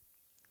there.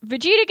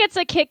 Vegeta gets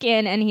a kick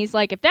in, and he's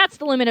like, "If that's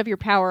the limit of your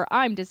power,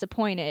 I'm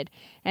disappointed."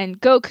 And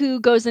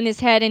Goku goes in his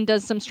head and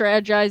does some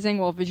strategizing,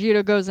 while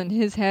Vegeta goes in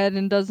his head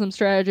and does some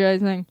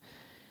strategizing.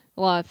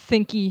 A lot of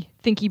thinky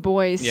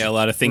boys. Yeah, a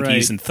lot of thinkies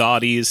Right. and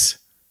thoughties.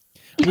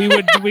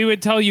 we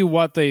would tell you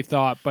what they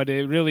thought, but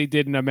it really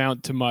didn't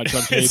amount to much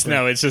on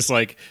paper. It's just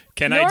like,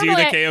 can I do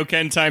Normally- the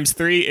Kaioken times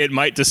 3? It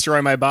might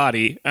destroy my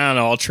body. I don't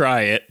know. I'll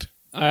try it.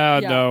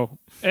 No.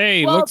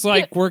 Hey, Well, looks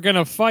like we're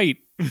gonna fight.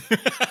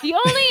 The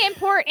only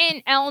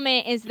important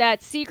element is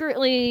that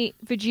secretly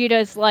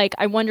Vegeta's like,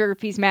 I wonder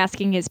if he's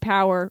masking his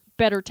power.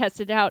 Better test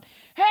it out.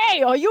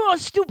 Hey, are you a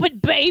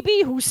stupid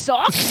baby who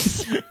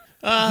sucks?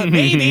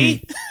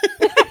 Maybe.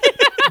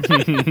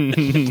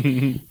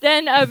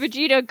 Then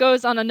Vegeta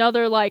goes on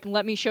another, like,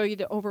 let me show you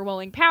the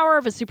overwhelming power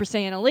of a Super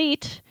Saiyan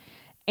Elite.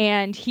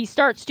 And he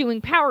starts doing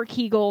power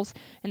Kegels,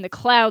 and the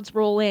clouds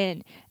roll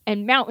in,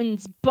 and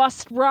mountains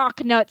bust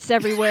rock nuts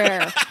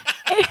everywhere.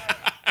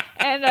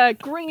 And a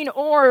green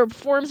orb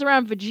forms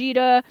around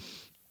Vegeta,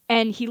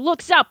 and he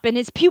looks up, and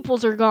his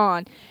pupils are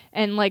gone.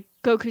 And, like,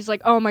 Goku's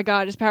like, oh my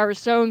god, his power is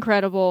so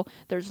incredible.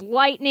 There's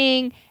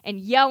lightning and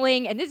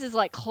yelling, and this is,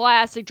 like,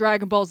 classic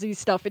Dragon Ball Z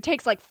stuff. It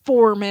takes, like,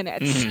 4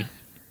 minutes.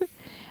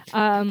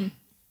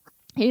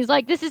 He's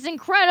like, this is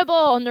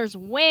incredible, and there's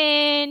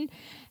wind.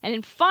 And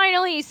then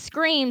finally he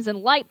screams, and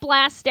light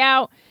blasts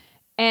out,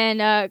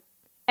 and It's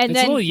then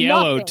a little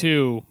yellow, nothing.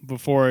 too,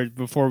 before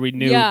we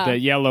knew Yeah. that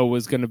yellow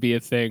was going to be a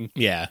thing.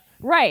 Yeah.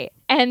 Right.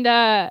 And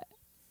the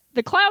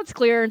clouds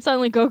clear, and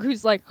suddenly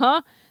Goku's like,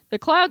 huh? The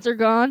clouds are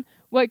gone.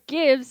 What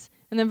gives?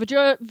 And then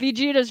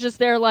Vegeta's just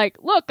there like,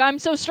 look, I'm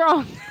so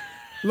strong.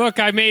 Look,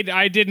 I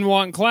didn't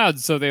want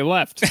clouds, so they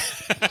left.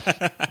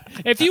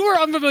 If you were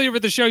unfamiliar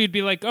with the show, you'd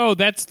be like, oh,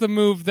 that's the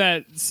move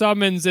that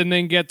summons and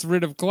then gets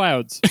rid of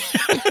clouds.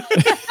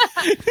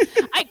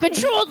 I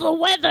control the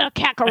weather,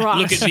 Kakarot.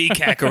 Look at me,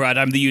 Kakarot.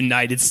 I'm the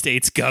United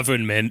States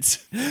government.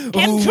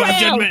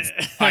 Chemtrails.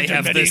 I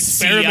have the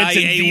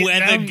CIA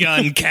weather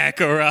gun,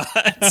 Kakarot.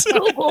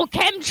 Google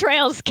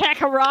chemtrails,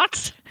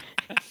 Kakarot.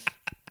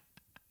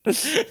 The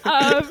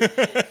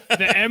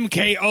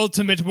MK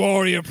Ultimate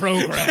Warrior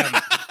program.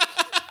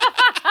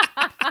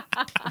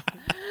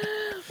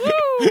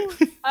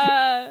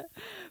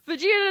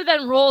 Vegeta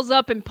then rolls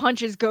up and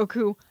punches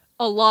Goku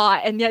a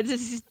lot, and yeah,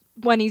 this is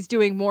when he's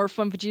doing more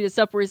from Vegeta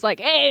stuff where he's like,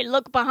 hey,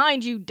 look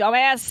behind you,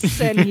 dumbass.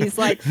 And he's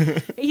like,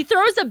 he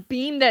throws a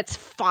beam that's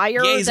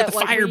fire. Yeah, he's that, a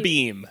like, fire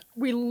beam.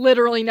 we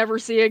literally never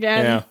see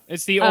again. Yeah.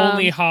 It's the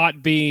only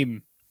hot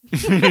beam.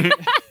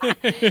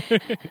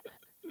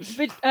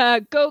 But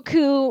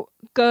Goku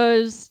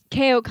goes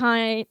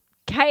Kaioken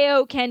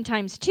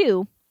times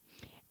 2,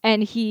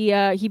 and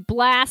he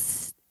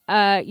blasts.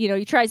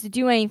 He tries to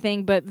do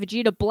anything, but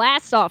Vegeta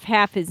blasts off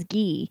half his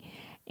gi,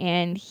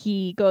 and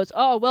he goes,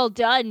 "Oh, well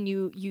done,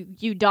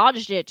 you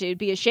dodged it. It'd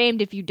be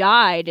ashamed if you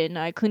died, and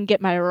I couldn't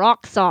get my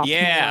rocks off."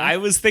 Yeah, more." I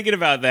was thinking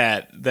about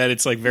that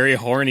it's like very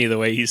horny the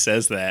way he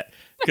says that.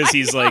 Because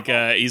he's like,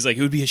 it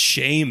would be a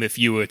shame if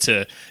you were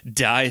to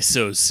die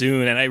so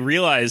soon. And I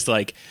realized,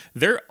 like,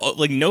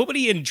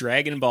 nobody in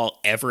Dragon Ball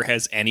ever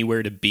has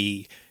anywhere to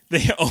be.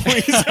 They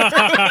always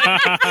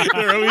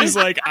they're always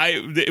like,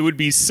 it would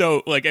be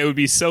so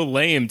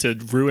lame to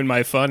ruin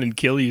my fun and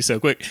kill you so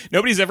quick.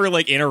 Nobody's ever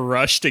like in a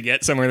rush to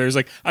get somewhere. There's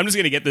like, I'm just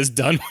gonna get this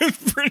done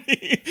with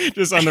pretty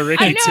just on the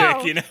Ricky I know.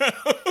 tick, you know.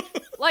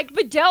 Like,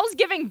 Vidal's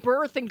giving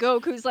birth, and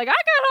Goku's like, I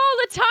got all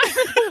the time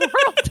in the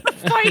world to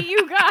fight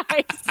you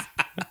guys.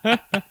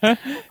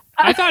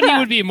 I thought he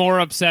would be more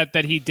upset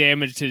that he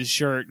damaged his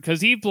shirt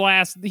because he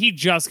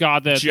just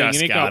got that thing and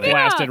it got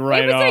blasted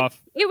right off.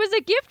 It was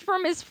a gift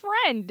from his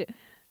friend.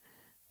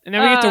 And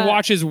now we get to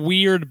watch his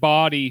weird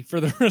body for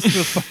the rest of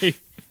the fight.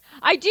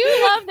 I do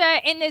love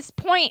that in this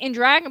point in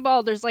Dragon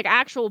Ball, there's like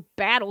actual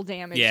battle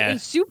damage. Yeah. In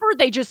Super,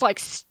 they just like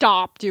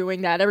stop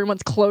doing that.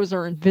 Everyone's clothes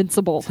are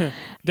invincible.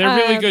 They're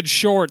really good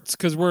shorts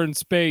because we're in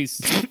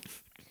space.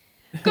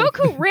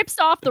 Goku rips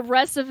off the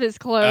rest of his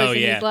clothes and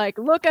yeah. he's like,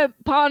 look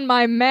upon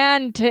my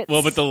man tits.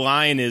 Well, but the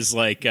line is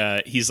like,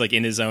 he's like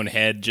in his own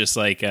head, just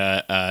like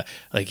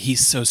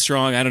he's so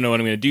strong. I don't know what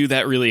I'm going to do.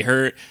 That really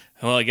hurt.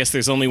 Well, I guess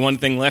there's only one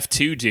thing left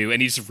to do,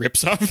 and he just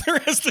rips off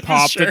the rest of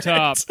Pop his shirt. the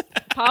top.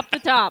 Pop the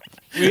top.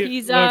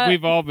 Look,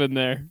 we've all been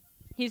there.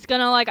 He's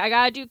gonna like, I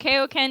gotta do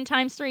Kaioken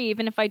times 3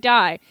 even if I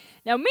die.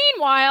 Now,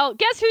 meanwhile,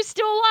 guess who's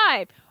still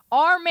alive?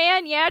 Our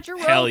man Yajirobe,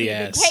 Hell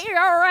yes. the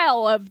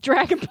KRL of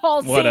Dragon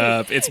Ball Z. What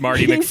up? It's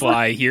Marty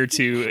McFly here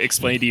to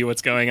explain to you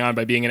what's going on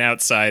by being an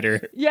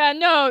outsider. Yeah,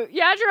 no,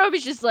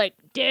 Yajirobe's just like,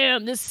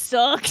 damn, this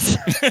sucks.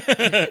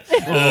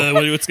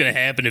 What's going to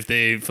happen if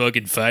they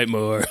fucking fight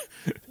more?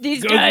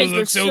 These guys Goku are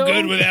looks so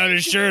good without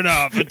his shirt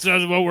off. It's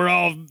just what we're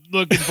all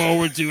looking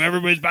forward to.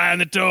 Everybody's buying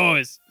the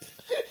toys.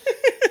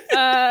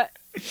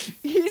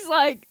 He's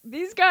like,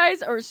 these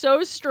guys are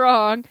so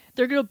strong.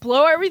 They're gonna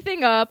blow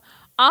everything up.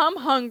 I'm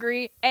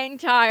hungry and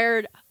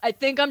tired. I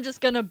think I'm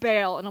just gonna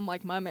bail. And I'm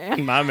like, my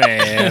man. My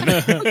man.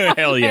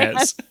 Hell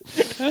yes.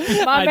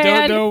 My I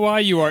man. don't know why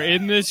you are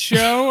in this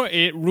show.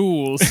 It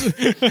rules.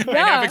 I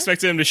Yeah. half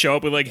expected him to show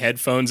up with like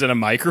headphones and a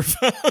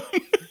microphone.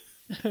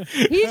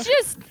 He's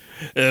just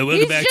Welcome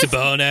He's back just- to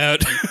Ball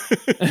Out.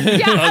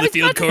 yeah, I On the was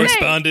field about to say,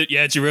 correspondent,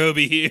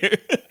 Yajirobe here.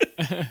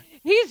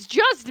 he's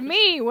just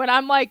me when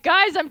I'm like,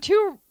 guys, I'm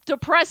too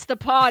depressed to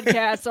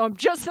podcast, so I'm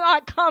just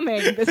not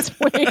coming this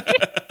week.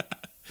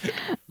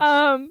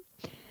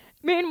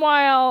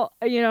 Meanwhile,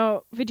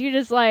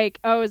 Vegeta's like,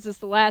 "Oh, is this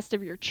the last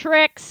of your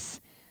tricks?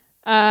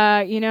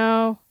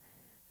 Is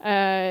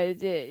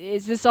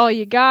this all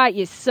you got?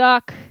 You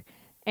suck."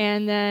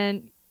 And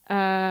then,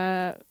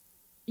 Jirobe's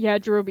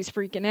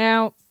freaking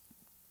out.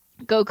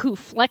 Goku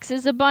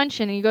flexes a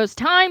bunch and he goes,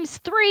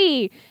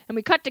 ×3. And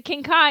we cut to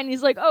King Kai and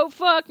he's like, "Oh,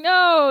 fuck,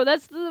 no.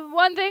 That's the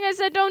one thing I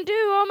said don't do.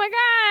 Oh,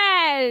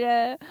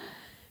 my God."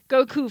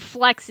 Goku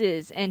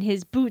flexes and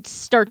his boots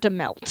start to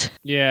melt.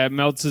 Yeah, it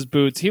melts his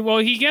boots.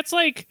 He gets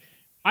like,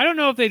 I don't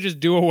know if they just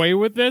do away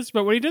with this,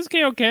 but when he does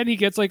Kaioken, he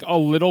gets like a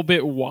little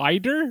bit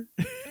wider.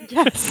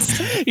 Yes.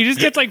 He just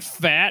gets like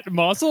fat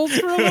muscles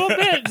for a little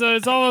bit. So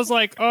it's almost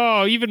like,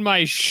 oh, even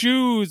my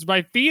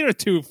feet are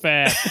too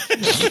fat.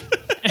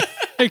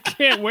 I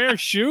can't wear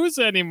shoes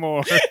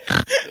anymore.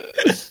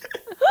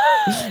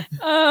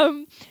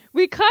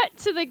 We cut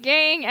to the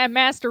gang at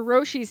Master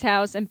Roshi's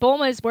house, and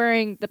Bulma is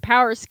wearing the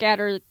power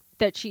scatter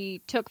that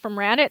she took from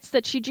Raditz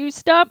that she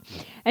juiced up.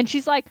 And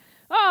she's like,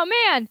 "Oh,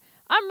 man,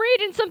 I'm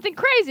reading something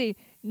crazy.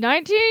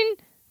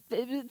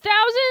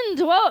 19,000,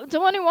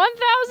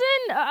 21,000?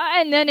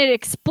 And then it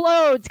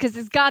explodes because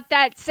it's got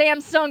that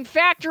Samsung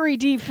factory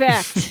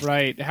defect."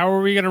 Right. How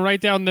are we going to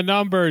write down the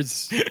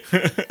numbers?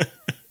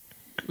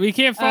 We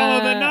can't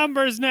follow the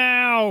numbers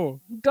now.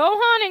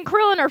 Gohan and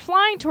Krillin are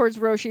flying towards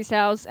Roshi's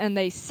house, and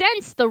they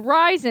sense the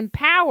rise in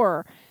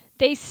power.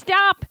 They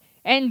stop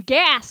and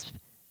gasp.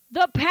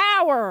 The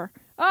power!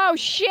 Oh,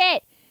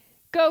 shit!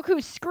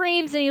 Goku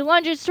screams, and he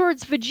lunges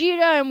towards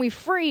Vegeta, and we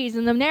freeze.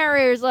 And the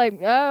narrator's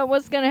like,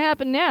 what's going to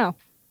happen now?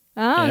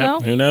 I don't know.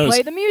 Who knows?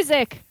 Play the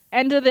music.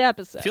 End of the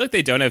episode. I feel like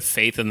they don't have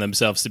faith in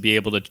themselves to be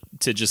able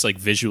to just like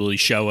visually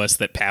show us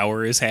that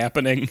power is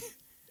happening.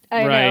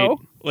 I Right. know.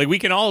 Like, we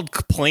can all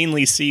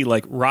plainly see,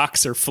 like,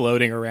 rocks are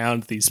floating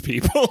around these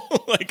people.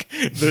 Like,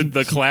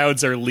 the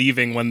clouds are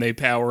leaving when they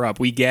power up.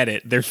 We get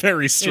it. They're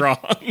very strong.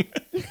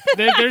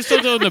 They're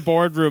still doing the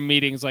boardroom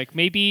meetings. Like,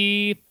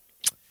 maybe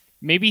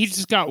he's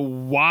just got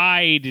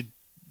wide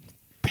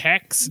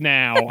pecs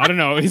now. I don't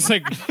know. He's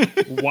like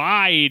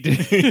wide.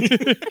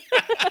 I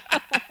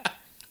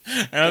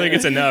don't think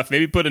it's enough.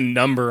 Maybe put a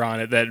number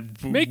on it that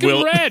Make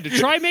him red.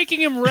 Try making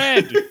him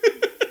red.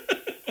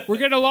 We're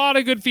getting a lot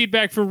of good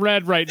feedback for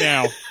red right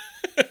now.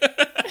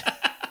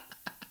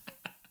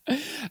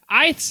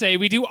 I say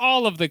we do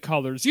all of the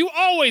colors. You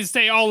always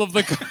say all of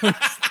the colors.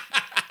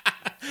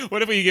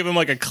 What if we give him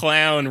like a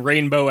clown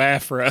rainbow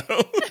afro?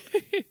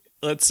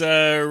 Let's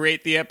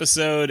rate the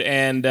episode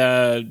and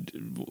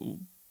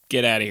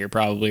get out of here,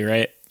 probably,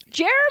 right?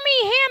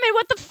 Jeremy Hammond,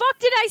 what the fuck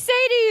did I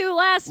say to you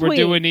last We're week?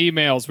 doing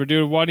emails. We're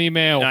doing one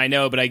email. No, I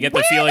know, but I get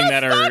the feeling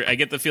that our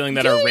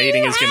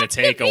rating is going to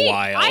take a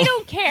while. I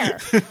don't care.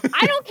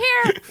 I don't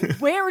care.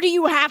 Where do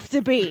you have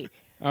to be?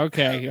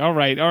 Okay. All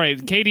right.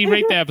 Katie,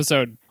 rate the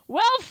episode.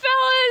 Well,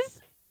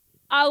 fellas,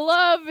 I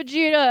love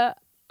Vegeta.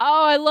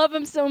 Oh, I love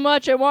him so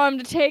much. I want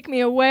him to take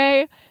me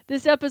away.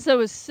 This episode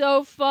was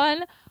so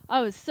fun. I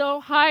was so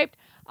hyped.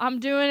 I'm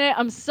doing it.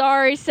 I'm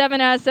sorry. 7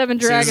 out of 7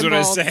 Dragon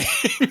Balls. This is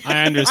what I say.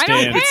 I understand.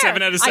 I don't care.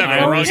 7 out of 7. I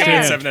don't We're all giving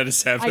care. it 7 out of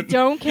 7. I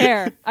don't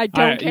care. I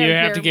don't care. You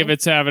have to Jeremy. give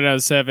it 7 out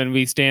of 7.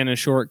 We stand a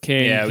short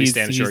king. Yeah, we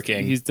stand a short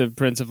king. He's the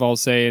Prince of all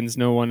Saiyans.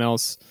 No one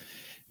else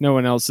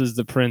is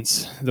the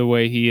prince the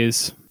way he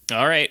is.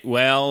 All right.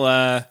 Well,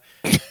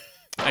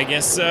 I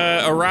guess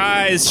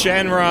arise,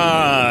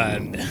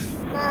 Shenron.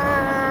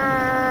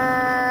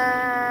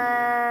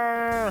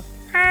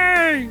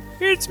 Hey,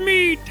 it's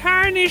me,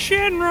 Tiny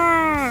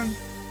Shenron.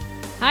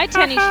 Hi,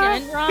 Tiny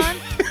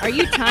Shenron. Are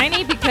you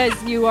tiny because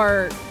you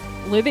are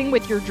living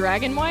with your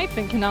dragon wife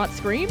and cannot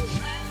scream?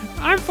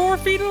 I'm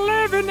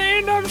 4'11"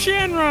 and I'm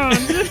Shenron.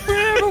 Just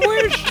have a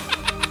wish.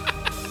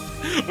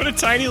 What a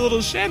tiny little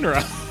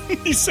Shenron.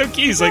 He's so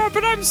cute. He's like,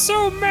 But I'm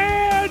so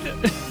mad.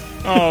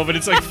 oh, but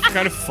it's like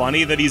kind of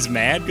funny that he's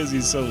mad because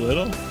he's so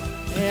little.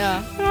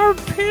 Yeah. I'm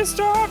pissed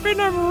off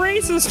and I'm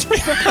racist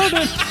about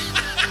it.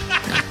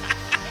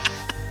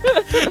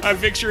 I'm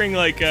picturing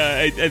like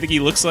I think he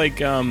looks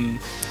like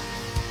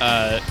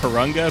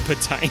Purunga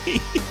but tiny.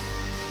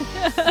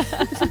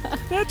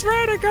 That's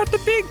right, I got the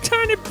big,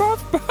 tiny,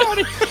 buff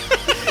body.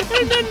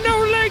 And then no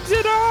legs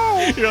at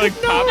all. You're like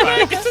No Popeye.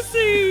 legs to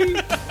see.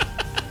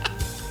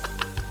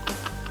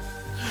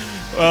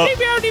 Well,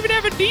 Maybe I don't even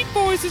have a deep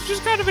voice. It's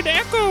just kind of an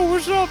echo or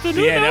something.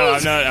 Who yeah, no,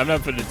 knows? I'm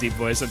not putting a deep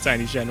voice on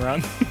Tiny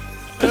Shenron.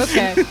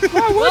 Okay.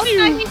 Why would Well, you?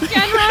 Tiny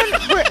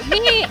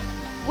Shenron,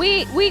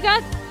 we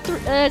got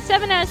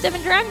 7 out of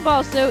 7 Dragon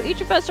Balls, so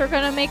each of us are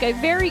going to make a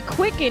very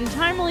quick and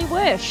timely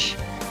wish.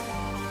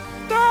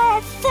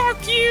 Oh,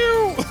 fuck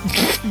you.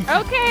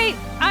 Okay,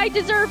 I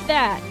deserve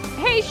that.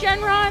 Hey,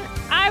 Shenron,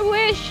 I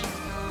wish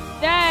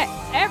that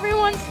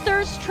everyone's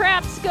thirst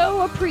traps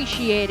go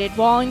appreciated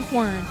while in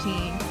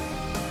quarantine.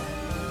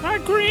 I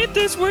grant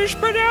this wish,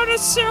 but out of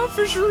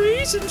selfish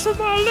reasons for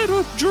my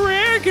little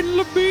dragon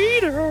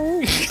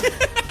libido.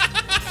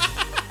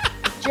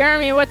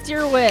 Jeremy, what's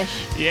your wish?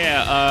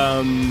 Yeah,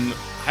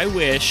 I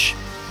wish.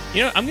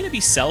 You know, I'm going to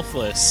be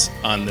selfless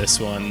on this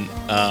one.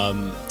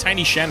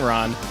 Tiny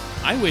Shenron,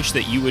 I wish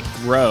that you would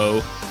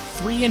grow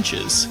 3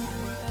 inches.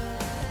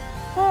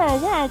 Oh,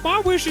 wow, my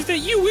wish is that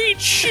you eat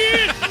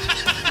shit!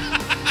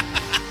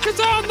 Because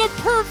I'm the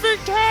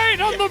perfect height!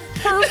 I'm the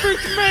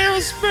perfect male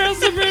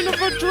specimen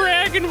of a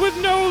dragon with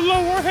no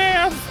lower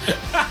half!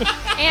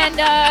 And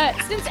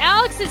since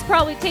Alex is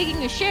probably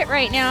taking a shit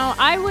right now,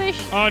 I wish.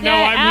 Oh, no,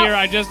 that I'm here.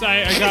 I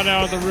got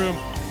out of the room.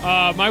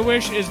 My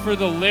wish is for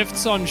the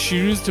lifts on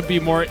shoes to be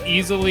more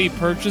easily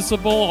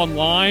purchasable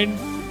online.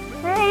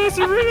 Oh, that's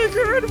a really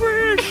good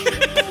wish!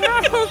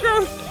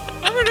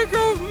 I'm gonna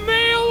go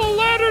mail a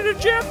letter to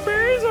Jeff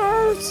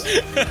Bezos!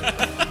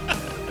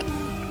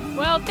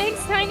 Well,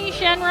 thanks, Tiny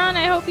Shenron.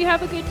 I hope you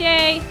have a good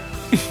day.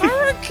 I'm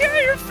gonna kill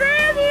your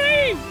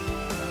family!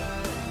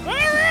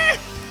 Alright!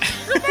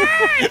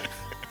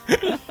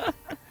 Goodbye!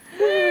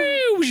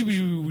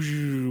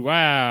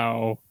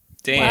 Wow.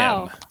 Damn.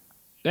 Wow.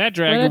 That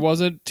dragon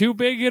wasn't too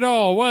big at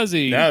all, was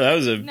he? No,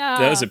 that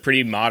No. was a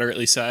pretty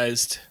moderately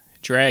sized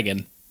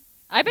dragon.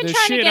 I've been The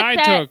trying to shit get I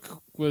that.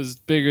 took was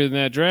bigger than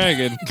that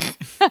dragon.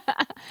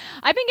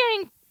 I've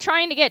been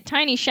trying to get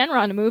Tiny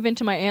Shenron to move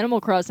into my Animal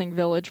Crossing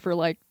village for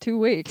like 2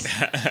 weeks.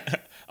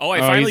 Oh, I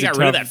finally he's a got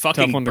rid of tough- that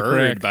fucking tough one to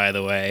bird, crack. by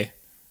the way.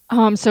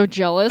 Oh, I'm so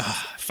jealous.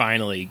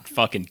 Finally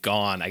fucking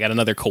gone. I got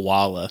another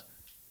koala.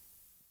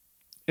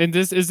 And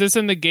is this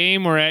in the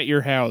game or at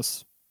your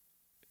house?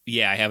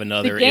 Yeah, I have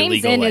another The game's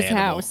illegal in his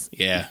animal. house.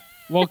 Yeah.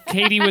 Well,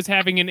 Katie was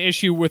having an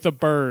issue with a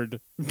bird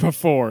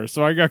before,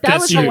 so I got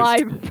That was confused. a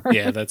live bird.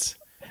 Yeah, that's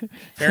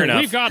fair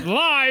enough. We've got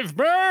live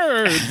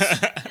birds!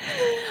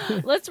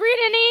 Let's read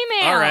an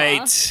email. All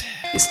right.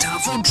 It's time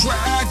for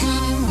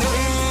Dragon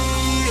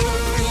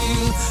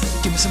Mail.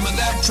 Give me some of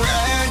that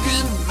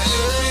Dragon Mail.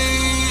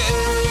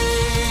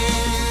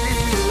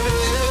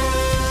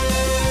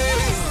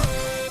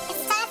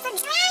 It's time for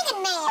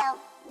Dragon Mail,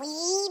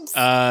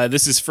 weebs.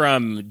 This is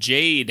from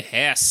Jade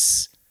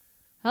Hess.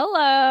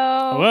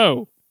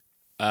 Hello.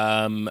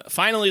 Hello.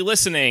 Finally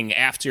listening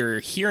after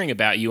hearing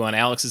about you on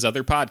Alex's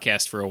other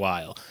podcast for a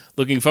while.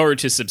 Looking forward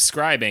to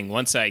subscribing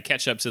once I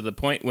catch up to the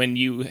point when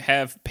you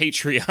have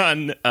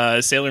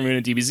Patreon Sailor Moon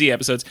and DBZ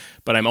episodes,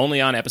 but I'm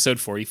only on episode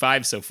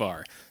 45 so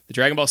far. The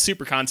Dragon Ball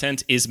Super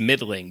content is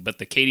middling, but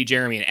the Katie,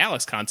 Jeremy, and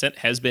Alex content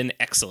has been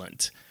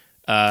excellent.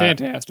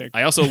 Fantastic.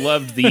 I also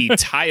loved the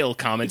tile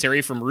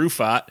commentary from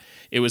Rufat.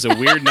 It was a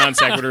weird non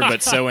sequitur,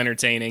 but so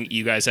entertaining.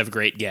 You guys have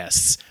great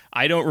guests.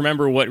 I don't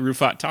remember what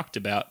Rufat talked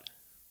about.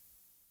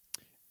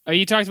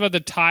 You talked about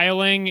the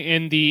tiling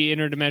in the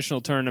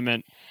interdimensional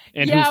tournament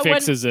and Yeah, who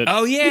fixes it.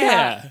 Oh,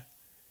 yeah.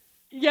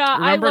 Yeah,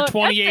 Remember I love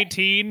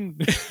 2018?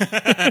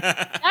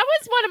 That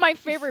was one of my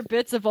favorite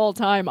bits of all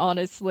time,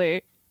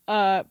 honestly.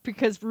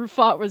 Because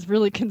Rufat was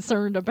really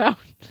concerned about.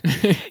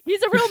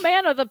 He's a real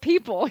man of the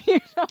people, you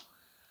know.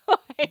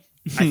 I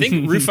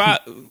think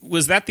Rufat,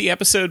 was that the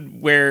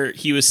episode where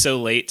he was so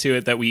late to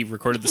it that we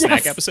recorded the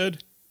snack Yes.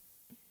 episode?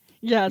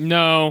 Yes.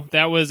 No,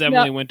 that was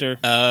Emily No. Winter.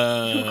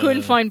 Who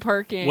couldn't find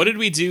parking. What did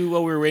we do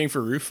while we were waiting for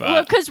Rufat?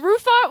 Well, because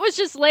Rufat was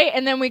just late,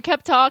 and then we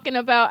kept talking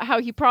about how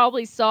he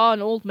probably saw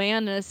an old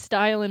man in a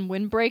styling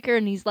windbreaker,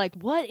 and he's like,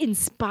 "What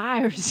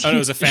inspires you?" Oh, no, it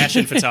was a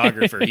fashion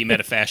photographer. He met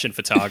a fashion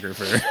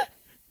photographer.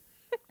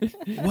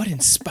 What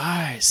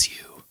inspires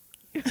you?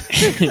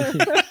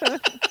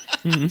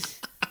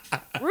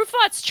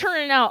 Rufat's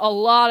churning out a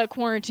lot of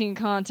quarantine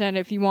content.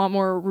 If you want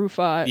more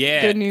Rufat,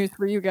 Yeah. good news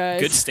for you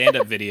guys. Good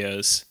stand-up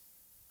videos.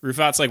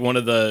 Rufat's like one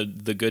of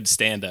the good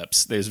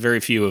stand-ups. There's very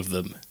few of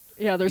them.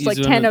 Yeah, there's He's like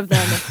one 10 of- of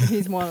them.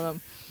 He's one of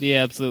them. The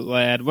absolute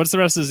lad. What's the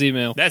rest of his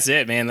email? That's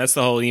it, man. That's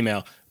the whole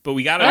email. But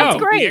we got That's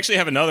great. we actually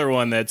have another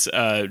one that's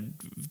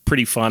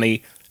pretty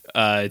funny.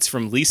 It's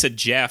from Lisa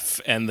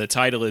Jeff, and the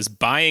title is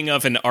 "Buying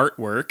of an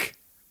Artwork."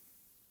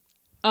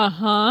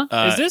 Uh-huh.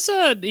 Is this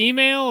an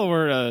email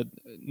or a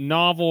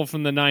novel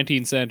from the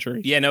 19th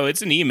century? Yeah, no,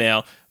 it's an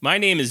email. My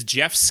name is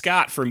Jeff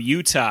Scott from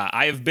Utah.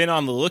 I have been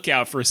on the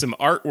lookout for some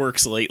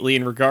artworks lately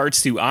in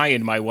regards to I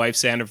and my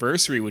wife's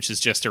anniversary, which is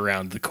just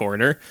around the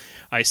corner.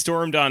 I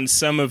stormed on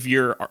some of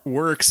your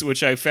works,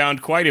 which I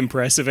found quite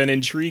impressive and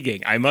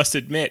intriguing. I must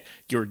admit,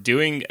 you're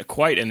doing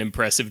quite an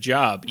impressive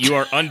job. You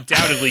are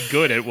undoubtedly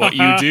good at what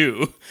you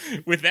do.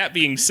 With that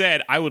being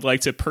said, I would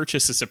like to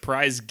purchase a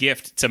surprise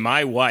gift to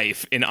my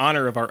wife in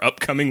honor of our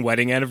upcoming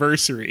wedding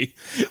anniversary.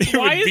 It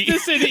Why would is be-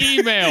 this an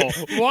email?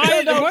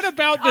 Why? What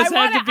about this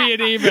I had to be an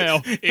email?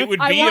 It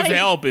would I be of wanna-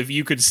 help if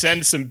you could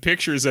send some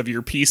pictures of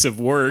your piece of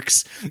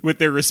works with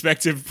their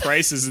respective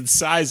prices and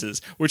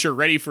sizes, which are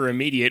ready for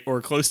immediate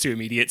or close to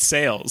immediate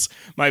sales.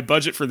 My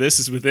budget for this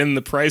is within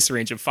the price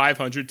range of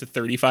 $500 to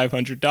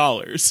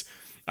 $3,500.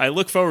 I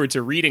look forward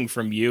to reading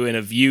from you in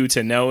a view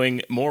to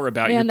knowing more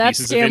about Man, your that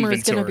pieces of scammer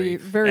is gonna inventory. be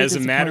very As a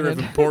matter of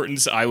disappointed.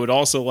 importance, I would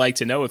also like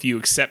to know if you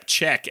accept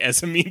check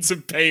as a means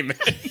of payment.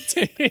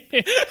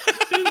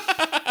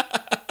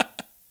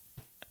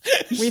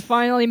 We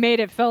finally made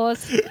it,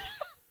 fellas.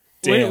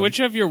 Damn. Which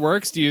of your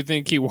works do you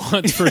think he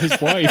wants for his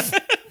wife?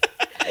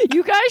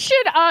 You guys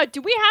should,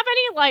 do we have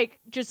any, like,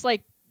 just,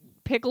 like,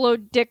 Piccolo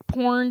dick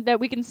porn that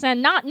we can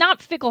send?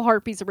 Not Fickle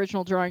Harpy's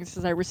original drawings,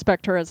 because I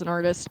respect her as an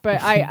artist, but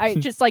I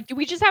just like, do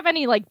we just have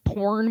any like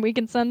porn we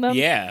can send them?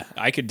 Yeah,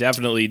 I could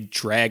definitely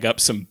drag up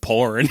some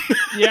porn.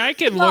 Yeah, I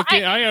can look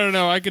at, I don't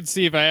know, I could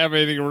see if I have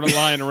anything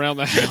lying around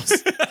the house.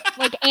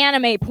 Like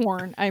anime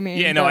porn, I mean.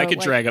 Yeah, no, I could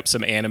drag up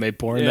some anime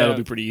porn. Yeah. That'll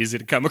be pretty easy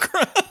to come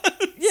across.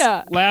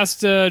 Yeah.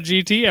 Last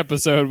GT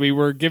episode, we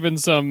were given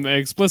some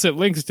explicit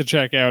links to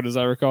check out, as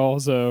I recall.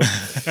 So,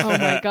 Oh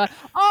my god.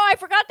 Oh, I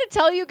forgot to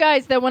tell you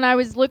guys that when I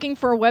was looking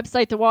for a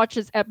website to watch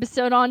this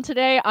episode on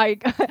today, I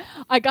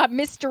got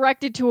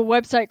misdirected to a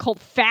website called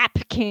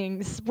Fap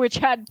Kings, which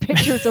had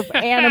pictures of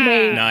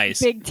anime Nice.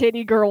 big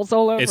titty girls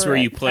all over. It's where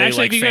it. you play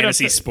Actually, like if you go to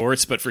fantasy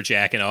sports, but for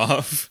jacking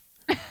off.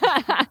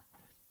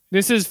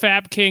 this is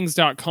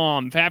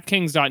fapkings.com.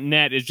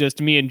 Fapkings.net is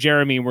just me and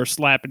Jeremy. We're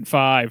slapping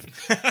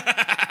 5.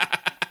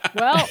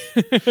 Well,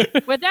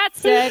 with that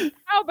said,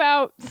 how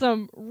about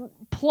some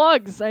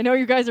plugs? I know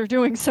you guys are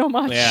doing so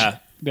much. Yeah.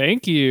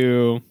 Thank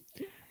you.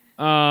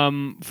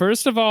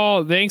 First of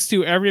all, thanks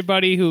to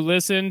everybody who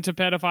listened to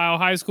Pedophile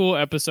High School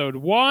episode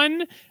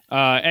 1.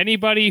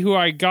 Anybody who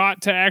I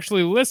got to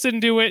actually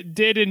listen to it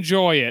did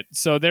enjoy it.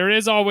 So there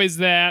is always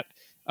that.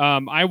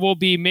 I will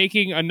be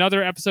making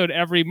another episode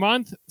every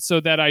month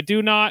so that I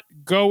do not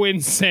go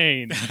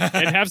insane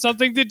and have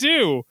something to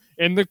do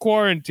in the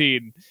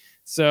quarantine.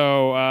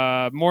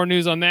 So more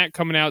news on that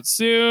coming out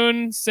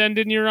soon. Send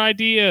in your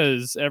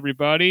ideas,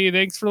 everybody.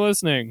 Thanks for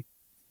listening.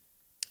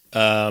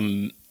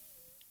 You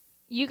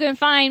can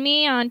find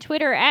me on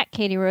Twitter at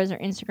Katie Rose or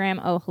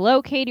Instagram, oh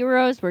hello Katie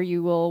Rose, where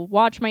you will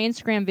watch my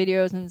Instagram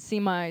videos and see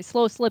my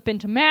slow slip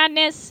into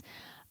madness.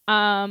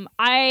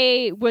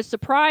 I was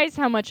surprised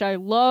how much I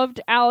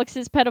loved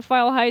Alex's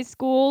Pedophile High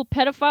School.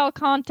 Pedophile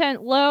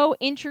content low,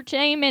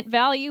 entertainment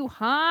value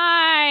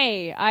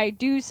high. I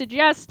do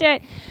suggest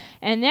it.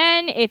 And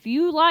then if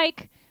you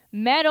like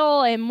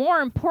metal and more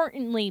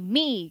importantly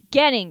me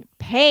getting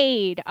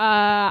paid,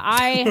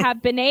 I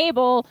have been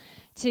able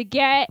to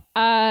get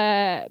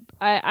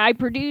I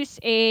produce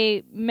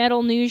a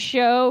metal news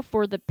show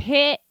for the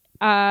Pit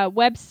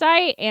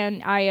website,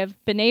 and I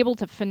have been able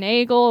to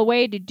finagle a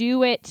way to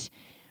do it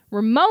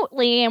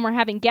remotely, and we're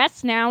having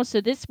guests now. So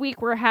this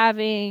week we're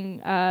having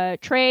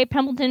Trey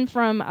Pembleton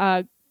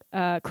from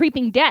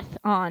Creeping Death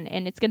on,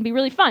 and it's going to be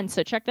really fun,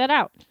 so check that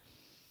out.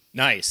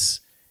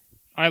 Nice.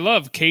 I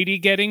love Katie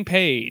getting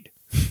paid.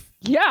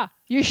 Yeah,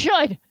 you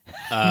should.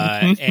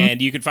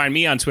 And you can find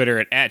me on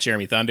Twitter at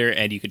Jeremy Thunder,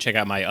 and you can check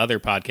out my other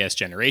podcast,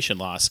 Generation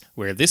Loss,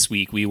 where this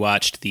week we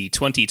watched the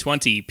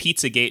 2020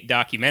 Pizzagate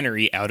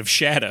documentary, Out of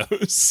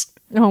Shadows.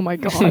 Oh my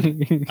god.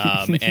 And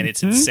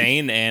it's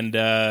insane, and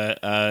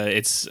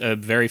it's a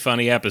very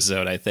funny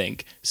episode, I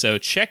think. So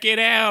check it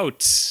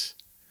out.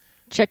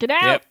 Check it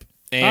out. Yep.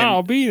 And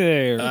I'll be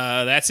there.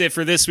 that's it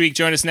for this week.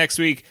 Join us next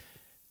week.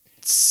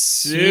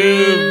 Super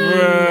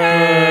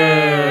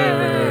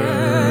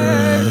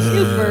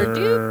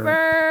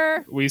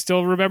duper. We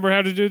still remember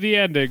how to do the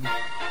ending.